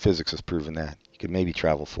 Physics has proven that. You could maybe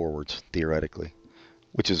travel forwards theoretically,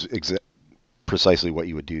 which is precisely what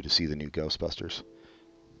you would do to see the new Ghostbusters.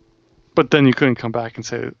 But then you couldn't come back and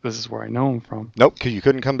say, this is where I know him from. Nope, because you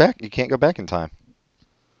couldn't come back. You can't go back in time.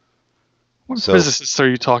 What physicists are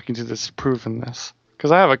you talking to that's proven this?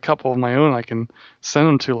 Because I have a couple of my own I can send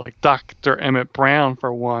them to, like Dr. Emmett Brown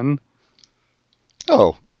for one.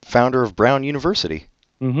 Oh, founder of Brown University.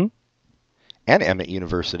 Mm-hmm. And Emmett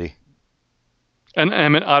University. And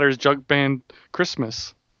Emmett Otter's Jug Band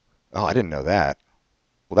Christmas. Oh, I didn't know that.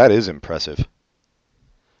 Well, that is impressive.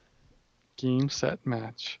 Game, set,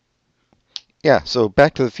 match. Yeah, so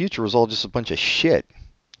Back to the Future was all just a bunch of shit.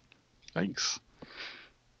 Yikes.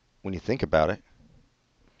 When you think about it.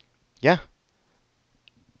 Yeah.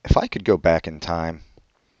 If I could go back in time,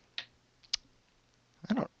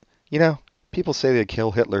 people say they'd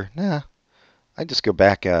kill Hitler. Nah, I'd just go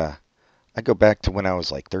back, I'd go back to when I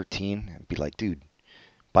was like 13 and be like, dude,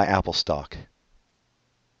 buy Apple stock.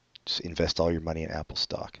 Just invest all your money in Apple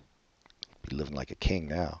stock. Be living like a king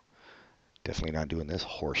now. Definitely not doing this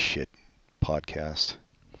horse shit podcast.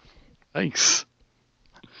 Thanks.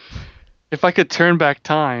 If I could turn back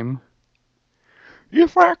time.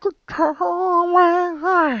 If I could turn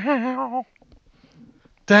around.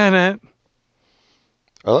 Damn it.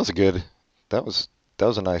 Oh, that was a good. That was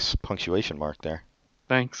a nice punctuation mark there.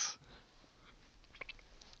 Thanks.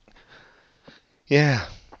 Yeah.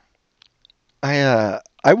 I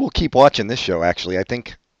will keep watching this show, actually. I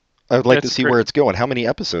think I would like to see where it's going. How many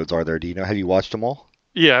episodes are there? Do you know? Have you watched them all?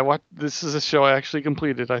 Yeah, this is a show I actually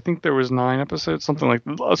completed. I think there was 9 episodes, something like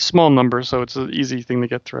a small number, so it's an easy thing to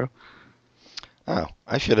get through. Oh,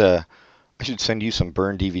 I should send you some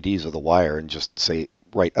burned DVDs of The Wire and just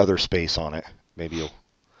write other space on it. Maybe you'll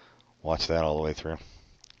watch that all the way through.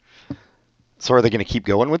 So are they going to keep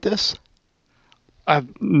going with this?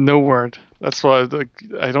 No word. That's why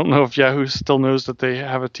I don't know if Yahoo still knows that they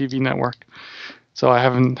have a TV network. So I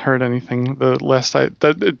haven't heard anything.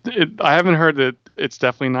 I haven't heard that it's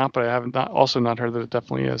definitely not, but I haven't also not heard that it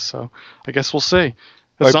definitely is. So I guess we'll see.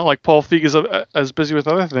 It's not like Paul Feig is as busy with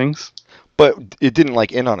other things. But it didn't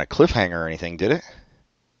end on a cliffhanger or anything, did it?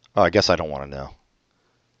 Oh, I guess I don't want to know.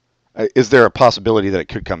 Is there a possibility that it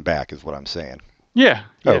could come back? Is what I'm saying. Yeah.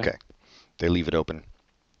 Oh, okay. They leave it open.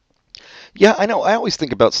 Yeah, I know. I always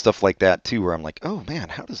think about stuff like that too, where I'm like, oh man,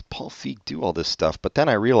 how does Paul Feig do all this stuff? But then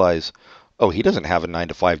I realize, oh, he doesn't have a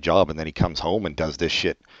 9-to-5 job, and then he comes home and does this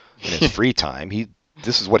shit in his free time.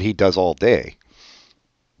 This is what he does all day.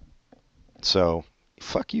 So,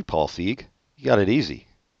 fuck you, Paul Feig. You got it easy.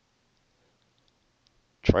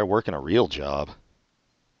 Try working a real job.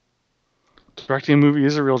 Directing a movie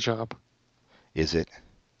is a real job. Is it?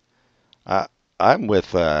 I'm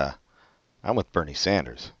with Bernie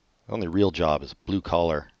Sanders. The only real job is a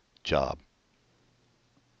blue-collar job.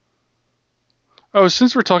 Oh,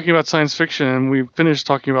 since we're talking about science fiction and we finished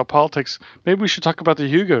talking about politics, maybe we should talk about the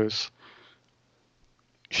Hugos.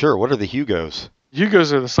 Sure. What are the Hugos?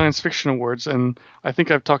 Hugos are the science fiction awards, and I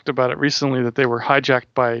think I've talked about it recently that they were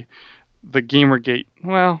hijacked by the Gamergate.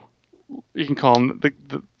 Well, you can call them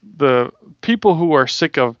the people who are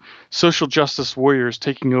sick of social justice warriors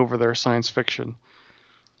taking over their science fiction.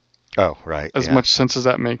 Oh, right. As much sense as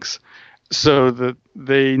that makes. So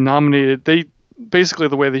they basically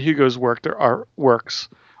the way the Hugos works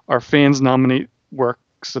are fans nominate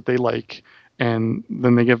works that they like, and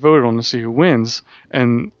then they get voted on to see who wins.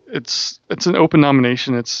 And it's an open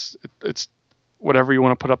nomination. It's whatever you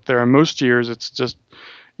want to put up there. And most years it's just,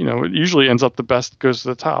 it usually ends up the best goes to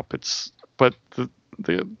the top. But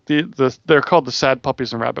they're called the sad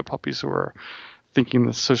puppies and rabbit puppies who are thinking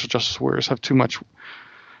the social justice warriors have too much.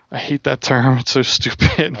 I hate that term. It's so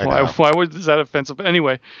stupid. Why is that offensive? But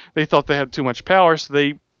anyway, they thought they had too much power, so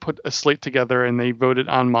they put a slate together and they voted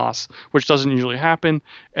en masse, which doesn't usually happen.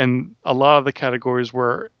 And a lot of the categories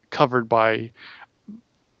were covered by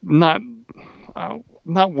not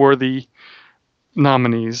worthy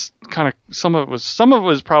nominees. Kind of some of it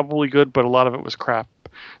was probably good, but a lot of it was crap.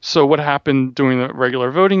 So what happened during the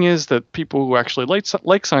regular voting is that people who actually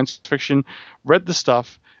like science fiction read the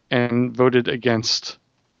stuff and voted against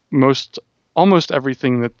almost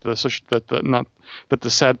everything that the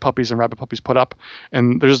Sad Puppies and Rabbit Puppies put up.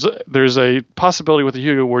 And there's a possibility with the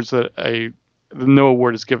Hugo Awards that the no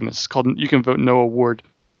award is given. It's called, you can vote no award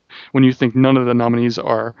when you think none of the nominees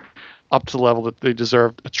are up to the level that they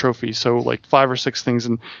deserve a trophy. So like 5 or 6 things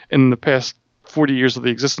in the past 40 years of the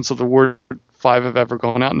existence of the award, 5 have ever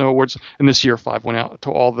gone out, no awards. And this year 5 went out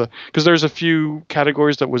to all because there's a few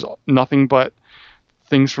categories that was nothing but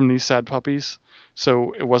things from these Sad Puppies.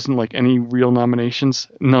 So it wasn't like any real nominations.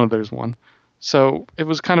 None of those won. So it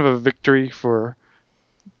was kind of a victory for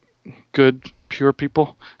good, pure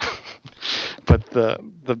people. But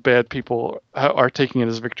the bad people are taking it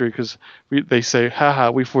as victory because they say,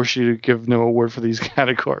 haha, we force you to give no award for these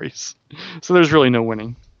categories. So there's really no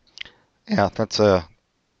winning. Yeah,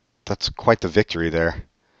 that's quite the victory there.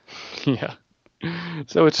 Yeah.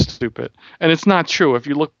 So it's stupid. And it's not true. If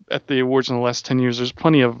you look at the awards in the last 10 years, there's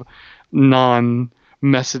plenty of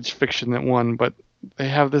non-message fiction that won, but they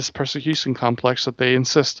have this persecution complex that they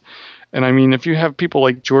insist. And I mean, if you have people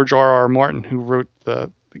like George R.R. Martin, who wrote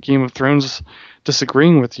the Game of Thrones,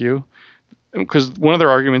 disagreeing with you, because one of their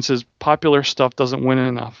arguments is popular stuff doesn't win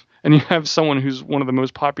enough. And you have someone who's one of the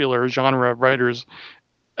most popular genre writers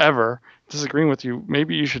ever disagreeing with you,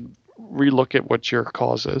 maybe you should relook at what your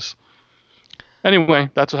cause is. Anyway,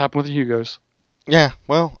 that's what happened with the Hugos. Yeah,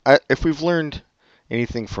 well, if we've learned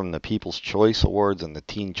anything from the People's Choice Awards and the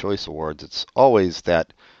Teen Choice Awards, it's always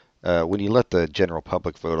that when you let the general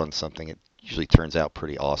public vote on something, it usually turns out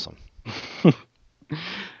pretty awesome.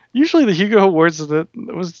 Usually the Hugo Awards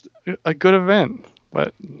was a good event,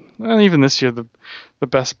 but even this year, the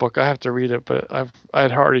best book, I have to read it, but I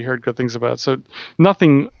had already heard good things about it, so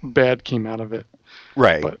nothing bad came out of it.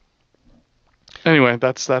 Right. But anyway,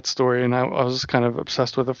 that's that story, and I was kind of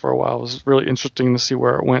obsessed with it for a while. It was really interesting to see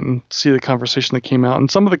where it went and see the conversation that came out. And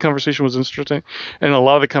some of the conversation was interesting, and a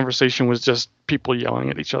lot of the conversation was just people yelling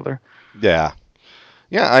at each other. Yeah.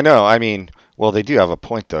 Yeah, I know. I mean, well, they do have a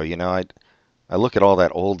point, though. You know, I look at all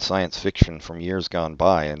that old science fiction from years gone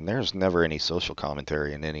by, and there's never any social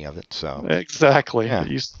commentary in any of it. So exactly, yeah. It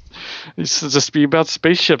used to just be about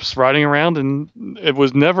spaceships riding around, and it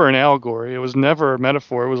was never an allegory. It was never a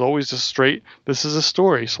metaphor. It was always just straight. This is a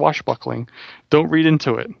story, swashbuckling. Don't read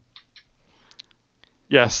into it.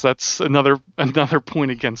 Yes, that's another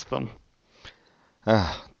point against them. The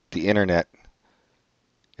internet.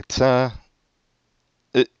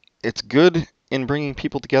 It's good in bringing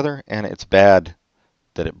people together, and it's bad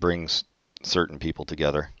that it brings certain people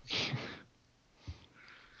together.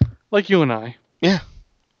 Like you and I. Yeah.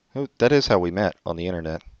 That is how we met, on the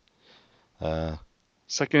internet.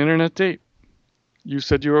 Second internet date. You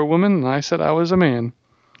said you were a woman, and I said I was a man.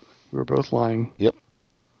 We were both lying. Yep.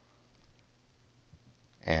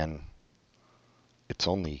 And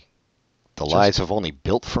the lies have only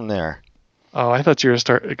built from there. Oh, I thought you were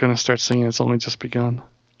going to start singing It's Only Just Begun.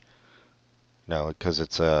 No, because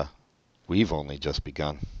we've only just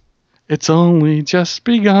begun. It's only just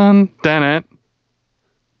begun. Damn it.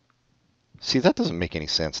 See, that doesn't make any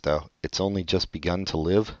sense, though. It's only just begun to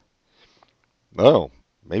live. Oh,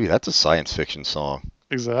 maybe that's a science fiction song.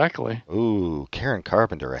 Exactly. Ooh, Karen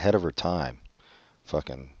Carpenter ahead of her time.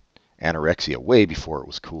 Fucking anorexia way before it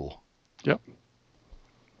was cool. Yep.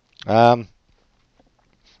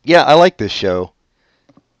 Yeah, I like this show.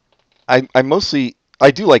 I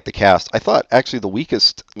do like the cast. I thought actually the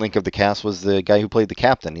weakest link of the cast was the guy who played the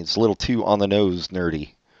captain. He's a little too on the nose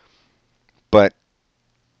nerdy. But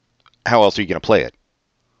how else are you going to play it?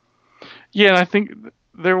 Yeah, and I think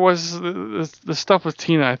there was the stuff with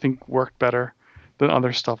Tina, I think, worked better than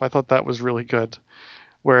other stuff. I thought that was really good.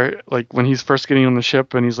 Where, like, when he's first getting on the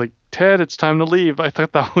ship and he's like, Ted, it's time to leave. I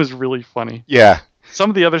thought that was really funny. Yeah. Some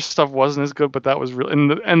of the other stuff wasn't as good, but that was really,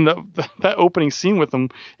 and that opening scene with him,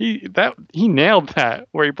 he nailed that,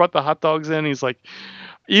 where he brought the hot dogs in. He's like,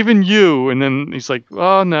 even you, and then he's like,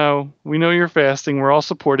 oh no, we know you're fasting. We're all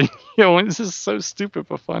supporting you. And this is so stupid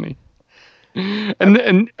but funny.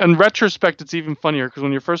 And in retrospect, it's even funnier because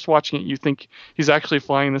when you're first watching it, you think he's actually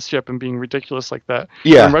flying this ship and being ridiculous like that.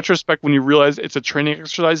 Yeah. And in retrospect, when you realize it's a training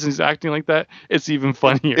exercise and he's acting like that, it's even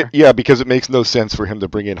funnier. Yeah, because it makes no sense for him to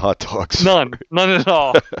bring in hot dogs. None at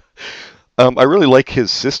all. I really like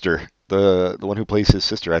his sister, the one who plays his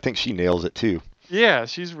sister. I think she nails it too. Yeah,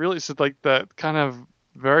 she's really like that kind of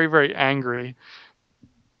very, very angry.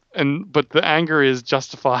 But the anger is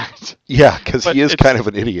justified. Yeah, because he is kind of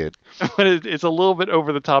an idiot. But it's a little bit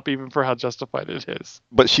over the top even for how justified it is.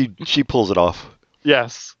 But she pulls it off.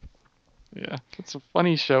 Yes. Yeah. It's a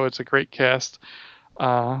funny show. It's a great cast.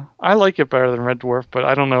 I like it better than Red Dwarf, but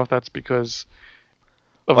I don't know if that's because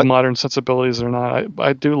of Like, modern sensibilities or not.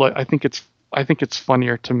 I do like. I think it's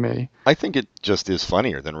funnier to me. I think it just is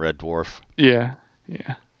funnier than Red Dwarf. Yeah.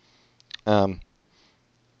 Yeah. Um,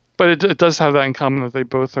 But it does have that in common that they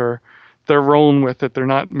both are. They're rolling with it. They're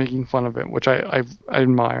not making fun of it, which I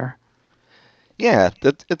admire. yeah,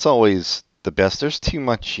 it's always the best. There's too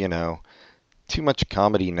much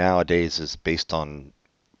comedy nowadays is based on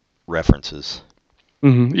references.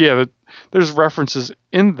 Yeah, there's references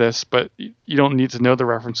in this, but you don't need to know the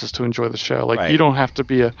references to enjoy the show. Like Right. you don't have to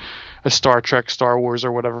be a Star Trek, Star Wars,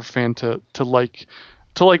 or whatever fan to like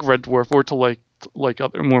Red Dwarf or to like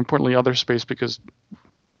other, more importantly, other space, because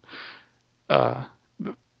uh,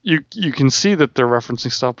 you can see that they're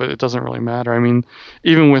referencing stuff, but it doesn't really matter. I mean,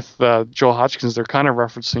 even with Joel Hodgkins, they're kind of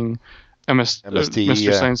referencing MST, Mystery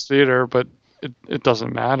yeah. Science Theater, but it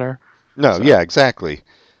doesn't matter. No, So- yeah, exactly.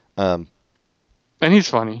 And he's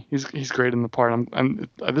funny. He's great in the part.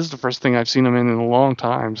 This is the first thing I've seen him in a long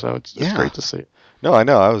time, so it's Yeah. great to see. No, I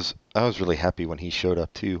know. I was really happy when he showed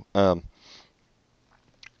up too. And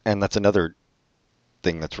that's another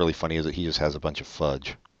thing that's really funny is that he just has a bunch of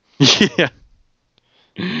fudge. Yeah.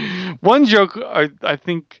 One joke I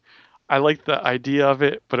think I like the idea of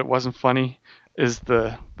it, but it wasn't funny. Is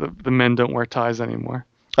the men don't wear ties anymore?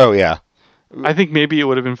 Oh yeah. I think maybe it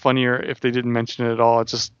would have been funnier if they didn't mention it at all.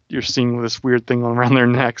 It's just you're seeing this weird thing around their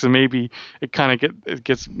necks, and maybe it kind of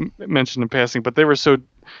gets mentioned in passing. But they were so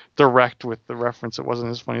direct with the reference, it wasn't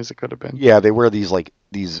as funny as it could have been. Yeah, they wear these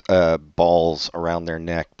balls around their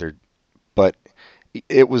neck. But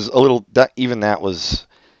it was a little that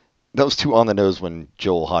was too on the nose when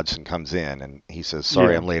Joel Hodgson comes in and he says,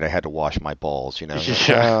 "Sorry, Yeah. I'm late. I had to wash my balls." Like,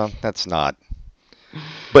 Yeah. that's not.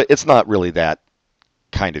 But it's not really that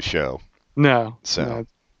kind of show. No. So.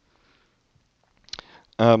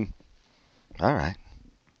 No. All right.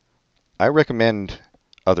 I recommend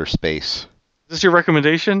Other Space. Is this your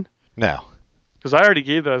recommendation? No, Because I already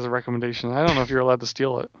gave that as a recommendation. I don't know if you're allowed to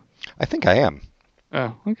steal it. I think I am.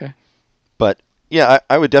 Oh, okay. But yeah,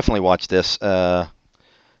 I would definitely watch this.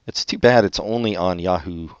 It's too bad it's only on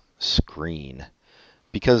Yahoo Screen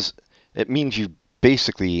because it means you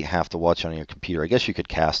basically have to watch it on your computer. I guess you could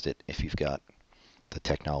cast it if you've got the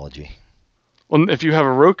technology. Well, if you have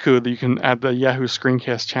a Roku, you can add the Yahoo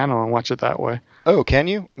Screencast channel and watch it that way. Oh, can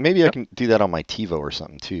you? Maybe Yep. I can do that on my TiVo or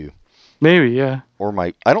something too. Maybe, yeah. Or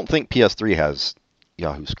I don't think PS3 has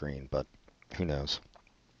Yahoo Screen, but who knows?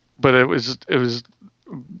 But it was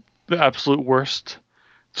the absolute worst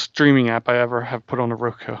streaming app I ever have put on a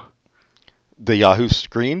Roku. The Yahoo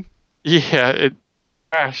Screen? Yeah, it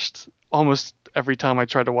crashed almost every time I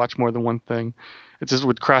tried to watch more than one thing. It just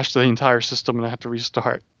would crash the entire system and I have to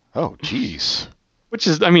restart. Oh, jeez. Which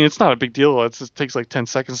is, I mean, it's not a big deal. It takes like 10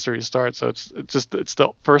 seconds to restart. So it's the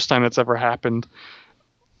first time that's ever happened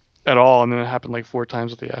at all. And then it happened like 4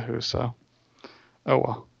 times with Yahoo. So, oh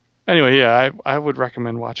well. Anyway, yeah, I would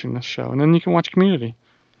recommend watching this show. And then you can watch Community.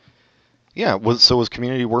 Yeah, was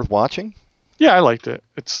Community worth watching? Yeah, I liked it.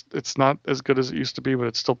 It's not as good as it used to be, but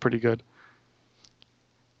it's still pretty good.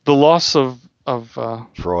 The loss of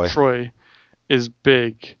Troy. is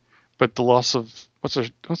big, but the loss of what's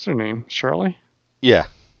her name? Shirley? Yeah.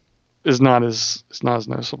 Is not as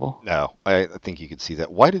noticeable. No, I think you could see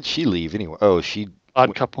that. Why did she leave anyway? Oh,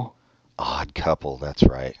 Odd Couple. Odd Couple, that's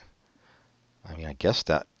right. I mean, I guess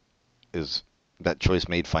that choice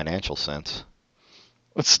made financial sense.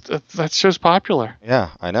 That show's popular.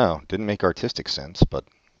 Yeah, I know. Didn't make artistic sense, but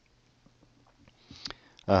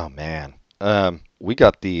oh man. We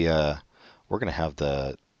got we're gonna have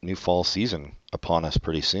the new fall season upon us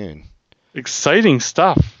pretty soon. Exciting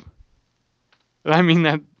stuff. I mean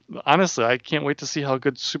that honestly, I can't wait to see how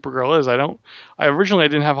good Supergirl is. I originally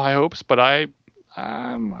didn't have high hopes, but I'm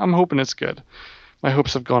hoping it's good. My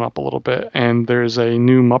hopes have gone up a little bit, and there's a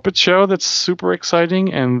new Muppet show that's super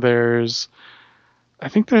exciting, and I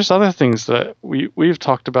think there's other things that we've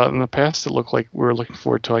talked about in the past that look like we're looking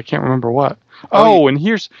forward to. I can't remember what. And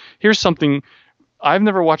here's something. I've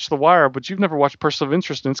never watched The Wire, but you've never watched Person of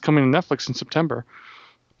Interest, and it's coming to Netflix in September.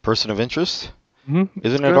 Person of Interest? Mm-hmm.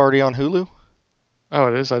 Isn't it already on Hulu? Oh,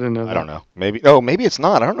 it is? I didn't know that. I don't know. Maybe. Oh, maybe it's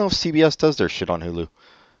not. I don't know if CBS does their shit on Hulu.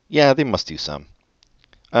 Yeah, they must do some.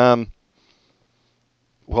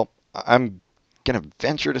 Well, I'm gonna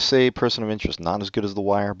venture to say Person of Interest not as good as The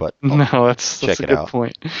Wire, but No, that's check a it good out.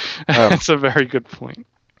 point. That's a very good point.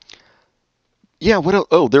 Yeah. What else?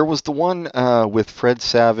 Oh, there was the one with Fred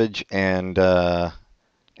Savage and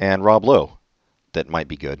Rob Lowe that might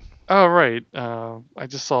be good. Oh, right. I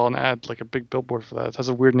just saw an ad, like a big billboard for that. It has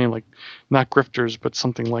a weird name, like not Grifters, but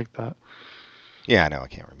something like that. Yeah, I know. I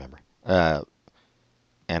can't remember.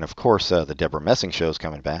 And of course, the Deborah Messing show's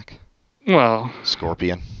coming back. Well,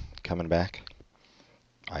 Scorpion coming back,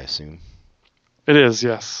 I assume. it is,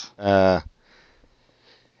 yes.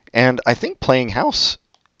 And I think Playing House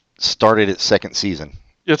started its second season.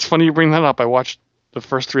 It's funny you bring that up. I watched the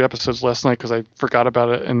first 3 episodes last night because I forgot about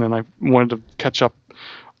it, and then I wanted to catch up.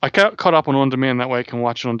 I got caught up on demand, that way I can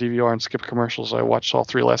watch it on DVR and skip commercials. So I watched all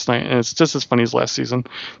 3 last night, and it's just as funny as last season.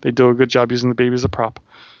 They do a good job using the baby as a prop.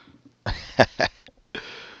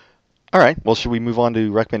 All right. Well, should we move on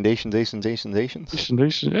to recommendations?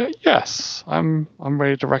 Yes, I'm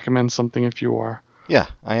ready to recommend something if you are. Yeah,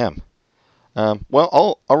 I am.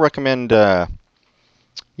 Well, I'll recommend. It's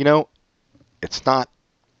not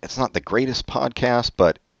the greatest podcast,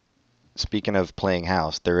 but speaking of Playing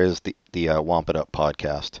House, there is the Womp It Up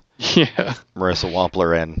podcast. Yeah. Marissa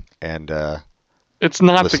Wampler and it's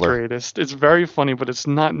not Whistler. the greatest. It's very funny, but it's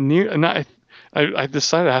not near. Not. I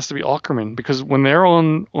decided it has to be Ackerman because when they're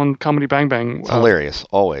on Comedy Bang Bang, it's hilarious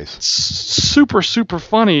always. Super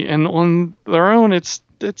funny, and on their own, it's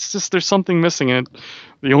just there's something missing in it.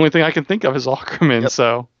 The only thing I can think of is Ackerman. Yep.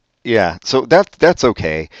 So yeah, so that's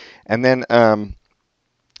okay. And then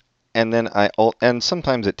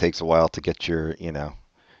sometimes it takes a while to get your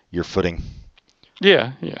footing.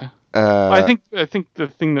 Yeah. I think the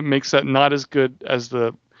thing that makes that not as good as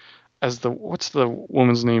the what's the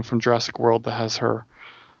woman's name from Jurassic World that has her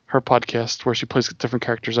podcast where she plays different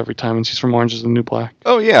characters every time, and she's from Orange Is the New Black.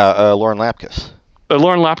 Oh yeah, Lauren Lapkus. The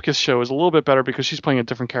Lauren Lapkus show is a little bit better because she's playing a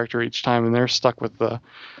different character each time, and they're stuck with the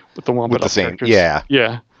Womp It Up same characters. Yeah.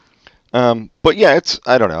 But yeah,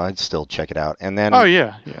 I don't know. I'd still check it out. And then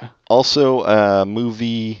also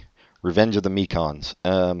movie Revenge of the Mekons,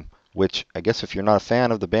 which I guess if you're not a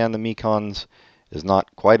fan of the band the Mekons is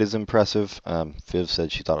not quite as impressive. Viv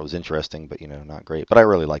said she thought it was interesting, but not great. But I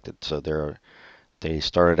really liked it. So they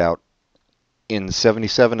started out in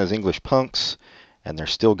 '77 as English punks, and they're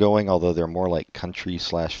still going, although they're more like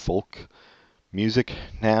country/folk music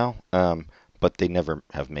now. But they never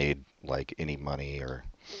have made like any money or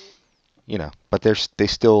but they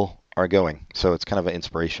still are going. So it's kind of an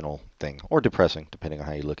inspirational thing or depressing, depending on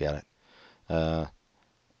how you look at it.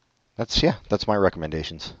 That's my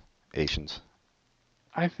recommendations.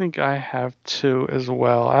 I think I have 2 as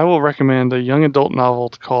well. I will recommend a young adult novel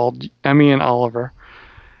called Emmy and Oliver,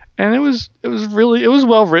 and it was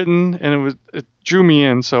well written, and it drew me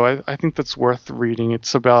in. So I think that's worth reading.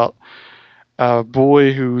 It's about a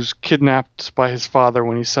boy who's kidnapped by his father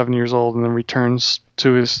when he's 7 years old, and then returns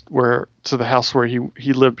to the house where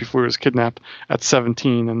he lived before he was kidnapped at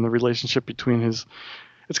 17, and the relationship between it's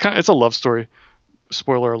a love story.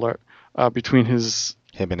 Spoiler alert. Between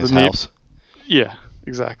him and his house. Yeah,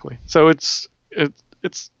 exactly. So it's kind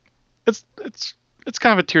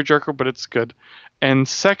of a tearjerker, but it's good. And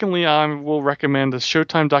secondly, I will recommend a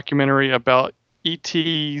Showtime documentary about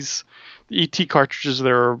E.T.'s. The E.T. cartridges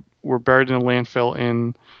that were buried in a landfill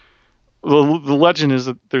in. The legend is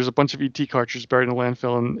that there's a bunch of E.T. cartridges buried in a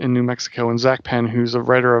landfill in New Mexico, and Zach Penn, who's a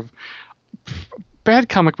writer of bad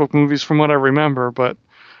comic book movies from what I remember, but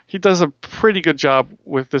he does a pretty good job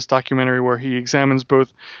with this documentary where he examines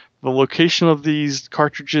both the location of these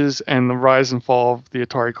cartridges and the rise and fall of the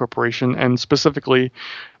Atari Corporation, and specifically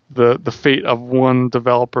the fate of one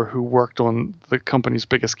developer who worked on the company's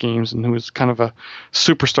biggest games and who was kind of a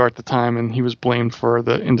superstar at the time, and he was blamed for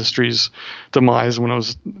the industry's demise when it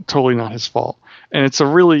was totally not his fault. And it's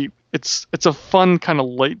a fun kind of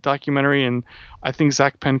light documentary, and I think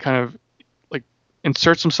Zach Penn kind of like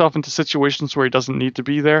inserts himself into situations where he doesn't need to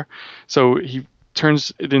be there, so he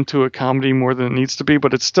turns it into a comedy more than it needs to be,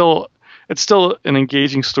 but it's still an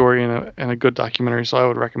engaging story and a good documentary, so I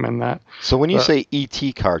would recommend that. So when you say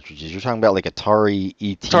ET cartridges, you're talking about like Atari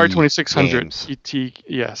ET Atari 2600 games. ET,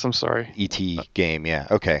 yes, I'm sorry. ET game, yeah,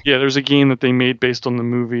 okay. Yeah, there's a game that they made based on the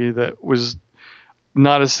movie that was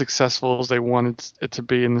not as successful as they wanted it to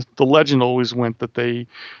be, and the legend always went that they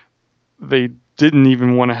didn't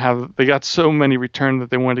even want to have. They got so many returned that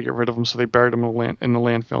they wanted to get rid of them, so they buried them in the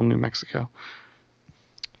landfill in New Mexico.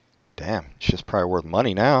 Damn, it's just probably worth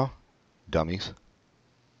money now. Dummies.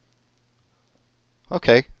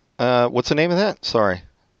 Okay. What's the name of that? Sorry.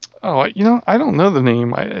 Oh, I don't know the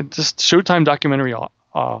name. I just Showtime documentary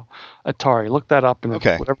Atari. Look that up, and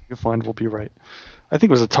whatever you find will be right. I think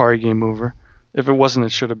it was Atari Game Over. If it wasn't,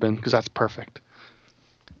 it should have been, because that's perfect.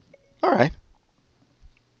 All right.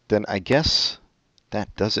 Then I guess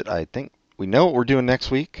that does it. I think we know what we're doing next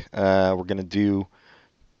week. We're going to do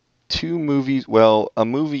 2 movies, well, a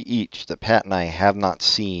movie each that Pat and I have not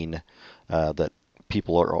seen that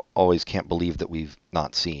people always can't believe that we've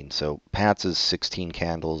not seen. So Pat's is 16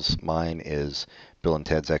 Candles, mine is Bill and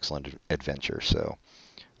Ted's Excellent Adventure. So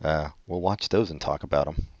we'll watch those and talk about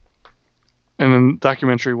them. And then the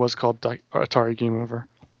documentary was called Atari Game Over.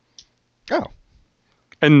 Oh.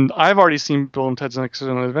 And I've already seen Bill and Ted's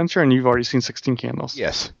Excellent Adventure, and you've already seen 16 Candles.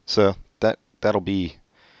 Yes. So that'll be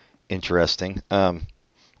interesting.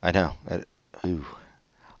 I know.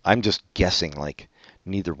 I'm just guessing like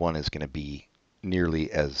neither one is going to be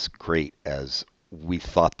nearly as great as we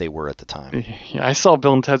thought they were at the time. Yeah, I saw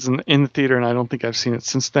Bill and Ted's in the theater, and I don't think I've seen it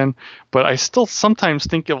since then. But I still sometimes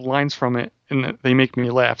think of lines from it, and they make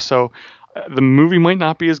me laugh. So the movie might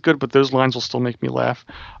not be as good, but those lines will still make me laugh.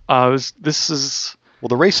 This is... Well,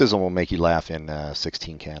 the racism will make you laugh in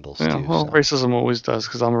 16 Candles, yeah, too. Well, so. Racism always does,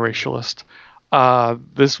 because I'm a racialist.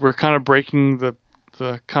 We're kind of breaking the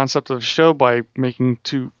concept of the show by picking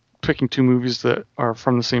 2 movies that are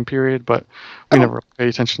from the same period, but we never pay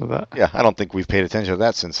attention to that. Yeah, I don't think we've paid attention to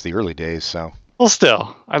that since the early days, so... Well,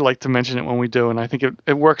 still, I like to mention it when we do, and I think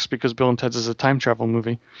it works because Bill and Ted's is a time travel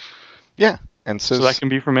movie. Yeah, and so that can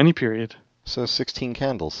be from any period. So 16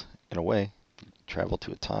 Candles, in a way, travel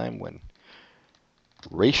to a time when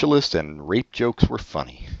racialist and rape jokes were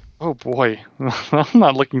funny. Oh boy, I'm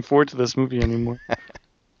not looking forward to this movie anymore.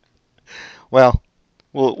 Well,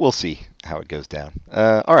 we'll see how it goes down.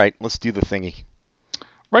 All right, let's do the thingy.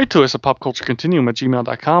 Write to us at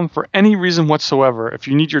popculturecontinuum@gmail.com for any reason whatsoever. If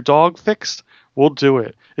you need your dog fixed, we'll do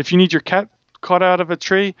it. If you need your cat caught out of a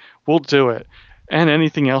tree, we'll do it. And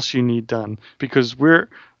anything else you need done. Because we're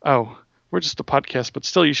just a podcast, but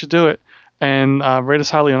still you should do it. And rate us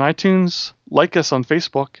highly on iTunes, like us on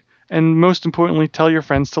Facebook, and most importantly, tell your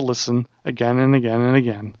friends to listen again and again and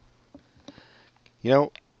again. You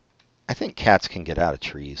know, I think cats can get out of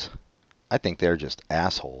trees. I think they're just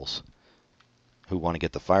assholes who want to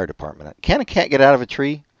get the fire department out. Can a cat get out of a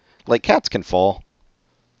tree? Like, cats can fall.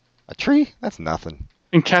 A tree? That's nothing.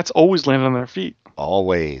 And cats always land on their feet.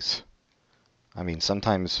 Always. I mean,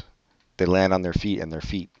 sometimes they land on their feet and their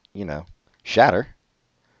feet, shatter.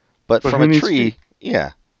 But from a tree,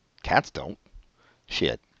 yeah, cats don't.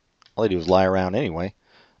 Shit. All they do is lie around anyway.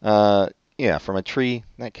 Yeah, from a tree,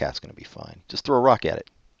 that cat's going to be fine. Just throw a rock at it.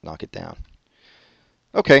 Knock it down.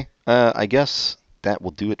 Okay, I guess that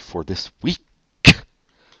will do it for this week.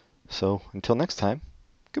 So, until next time,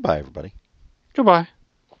 goodbye, everybody. Goodbye.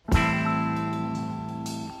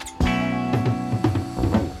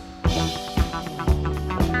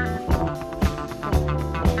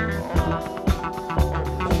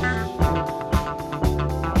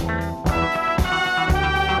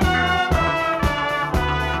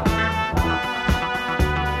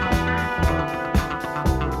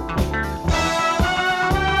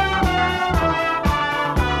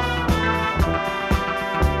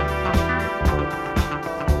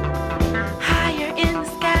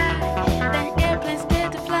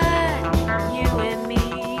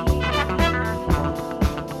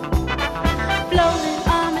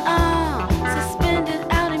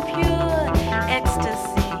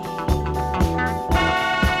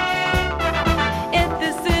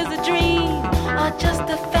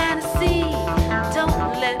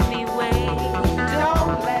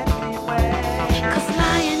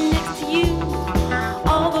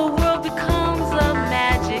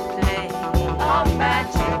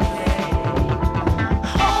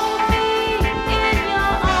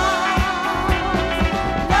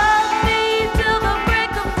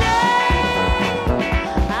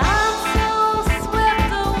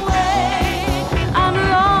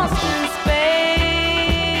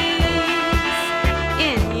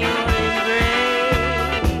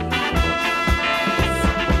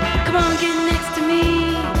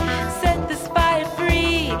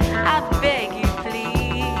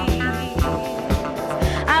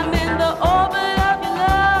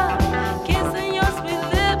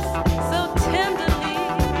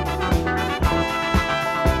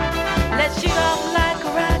 Shoot off like a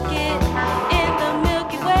rocket in the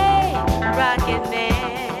Milky Way, rocket man.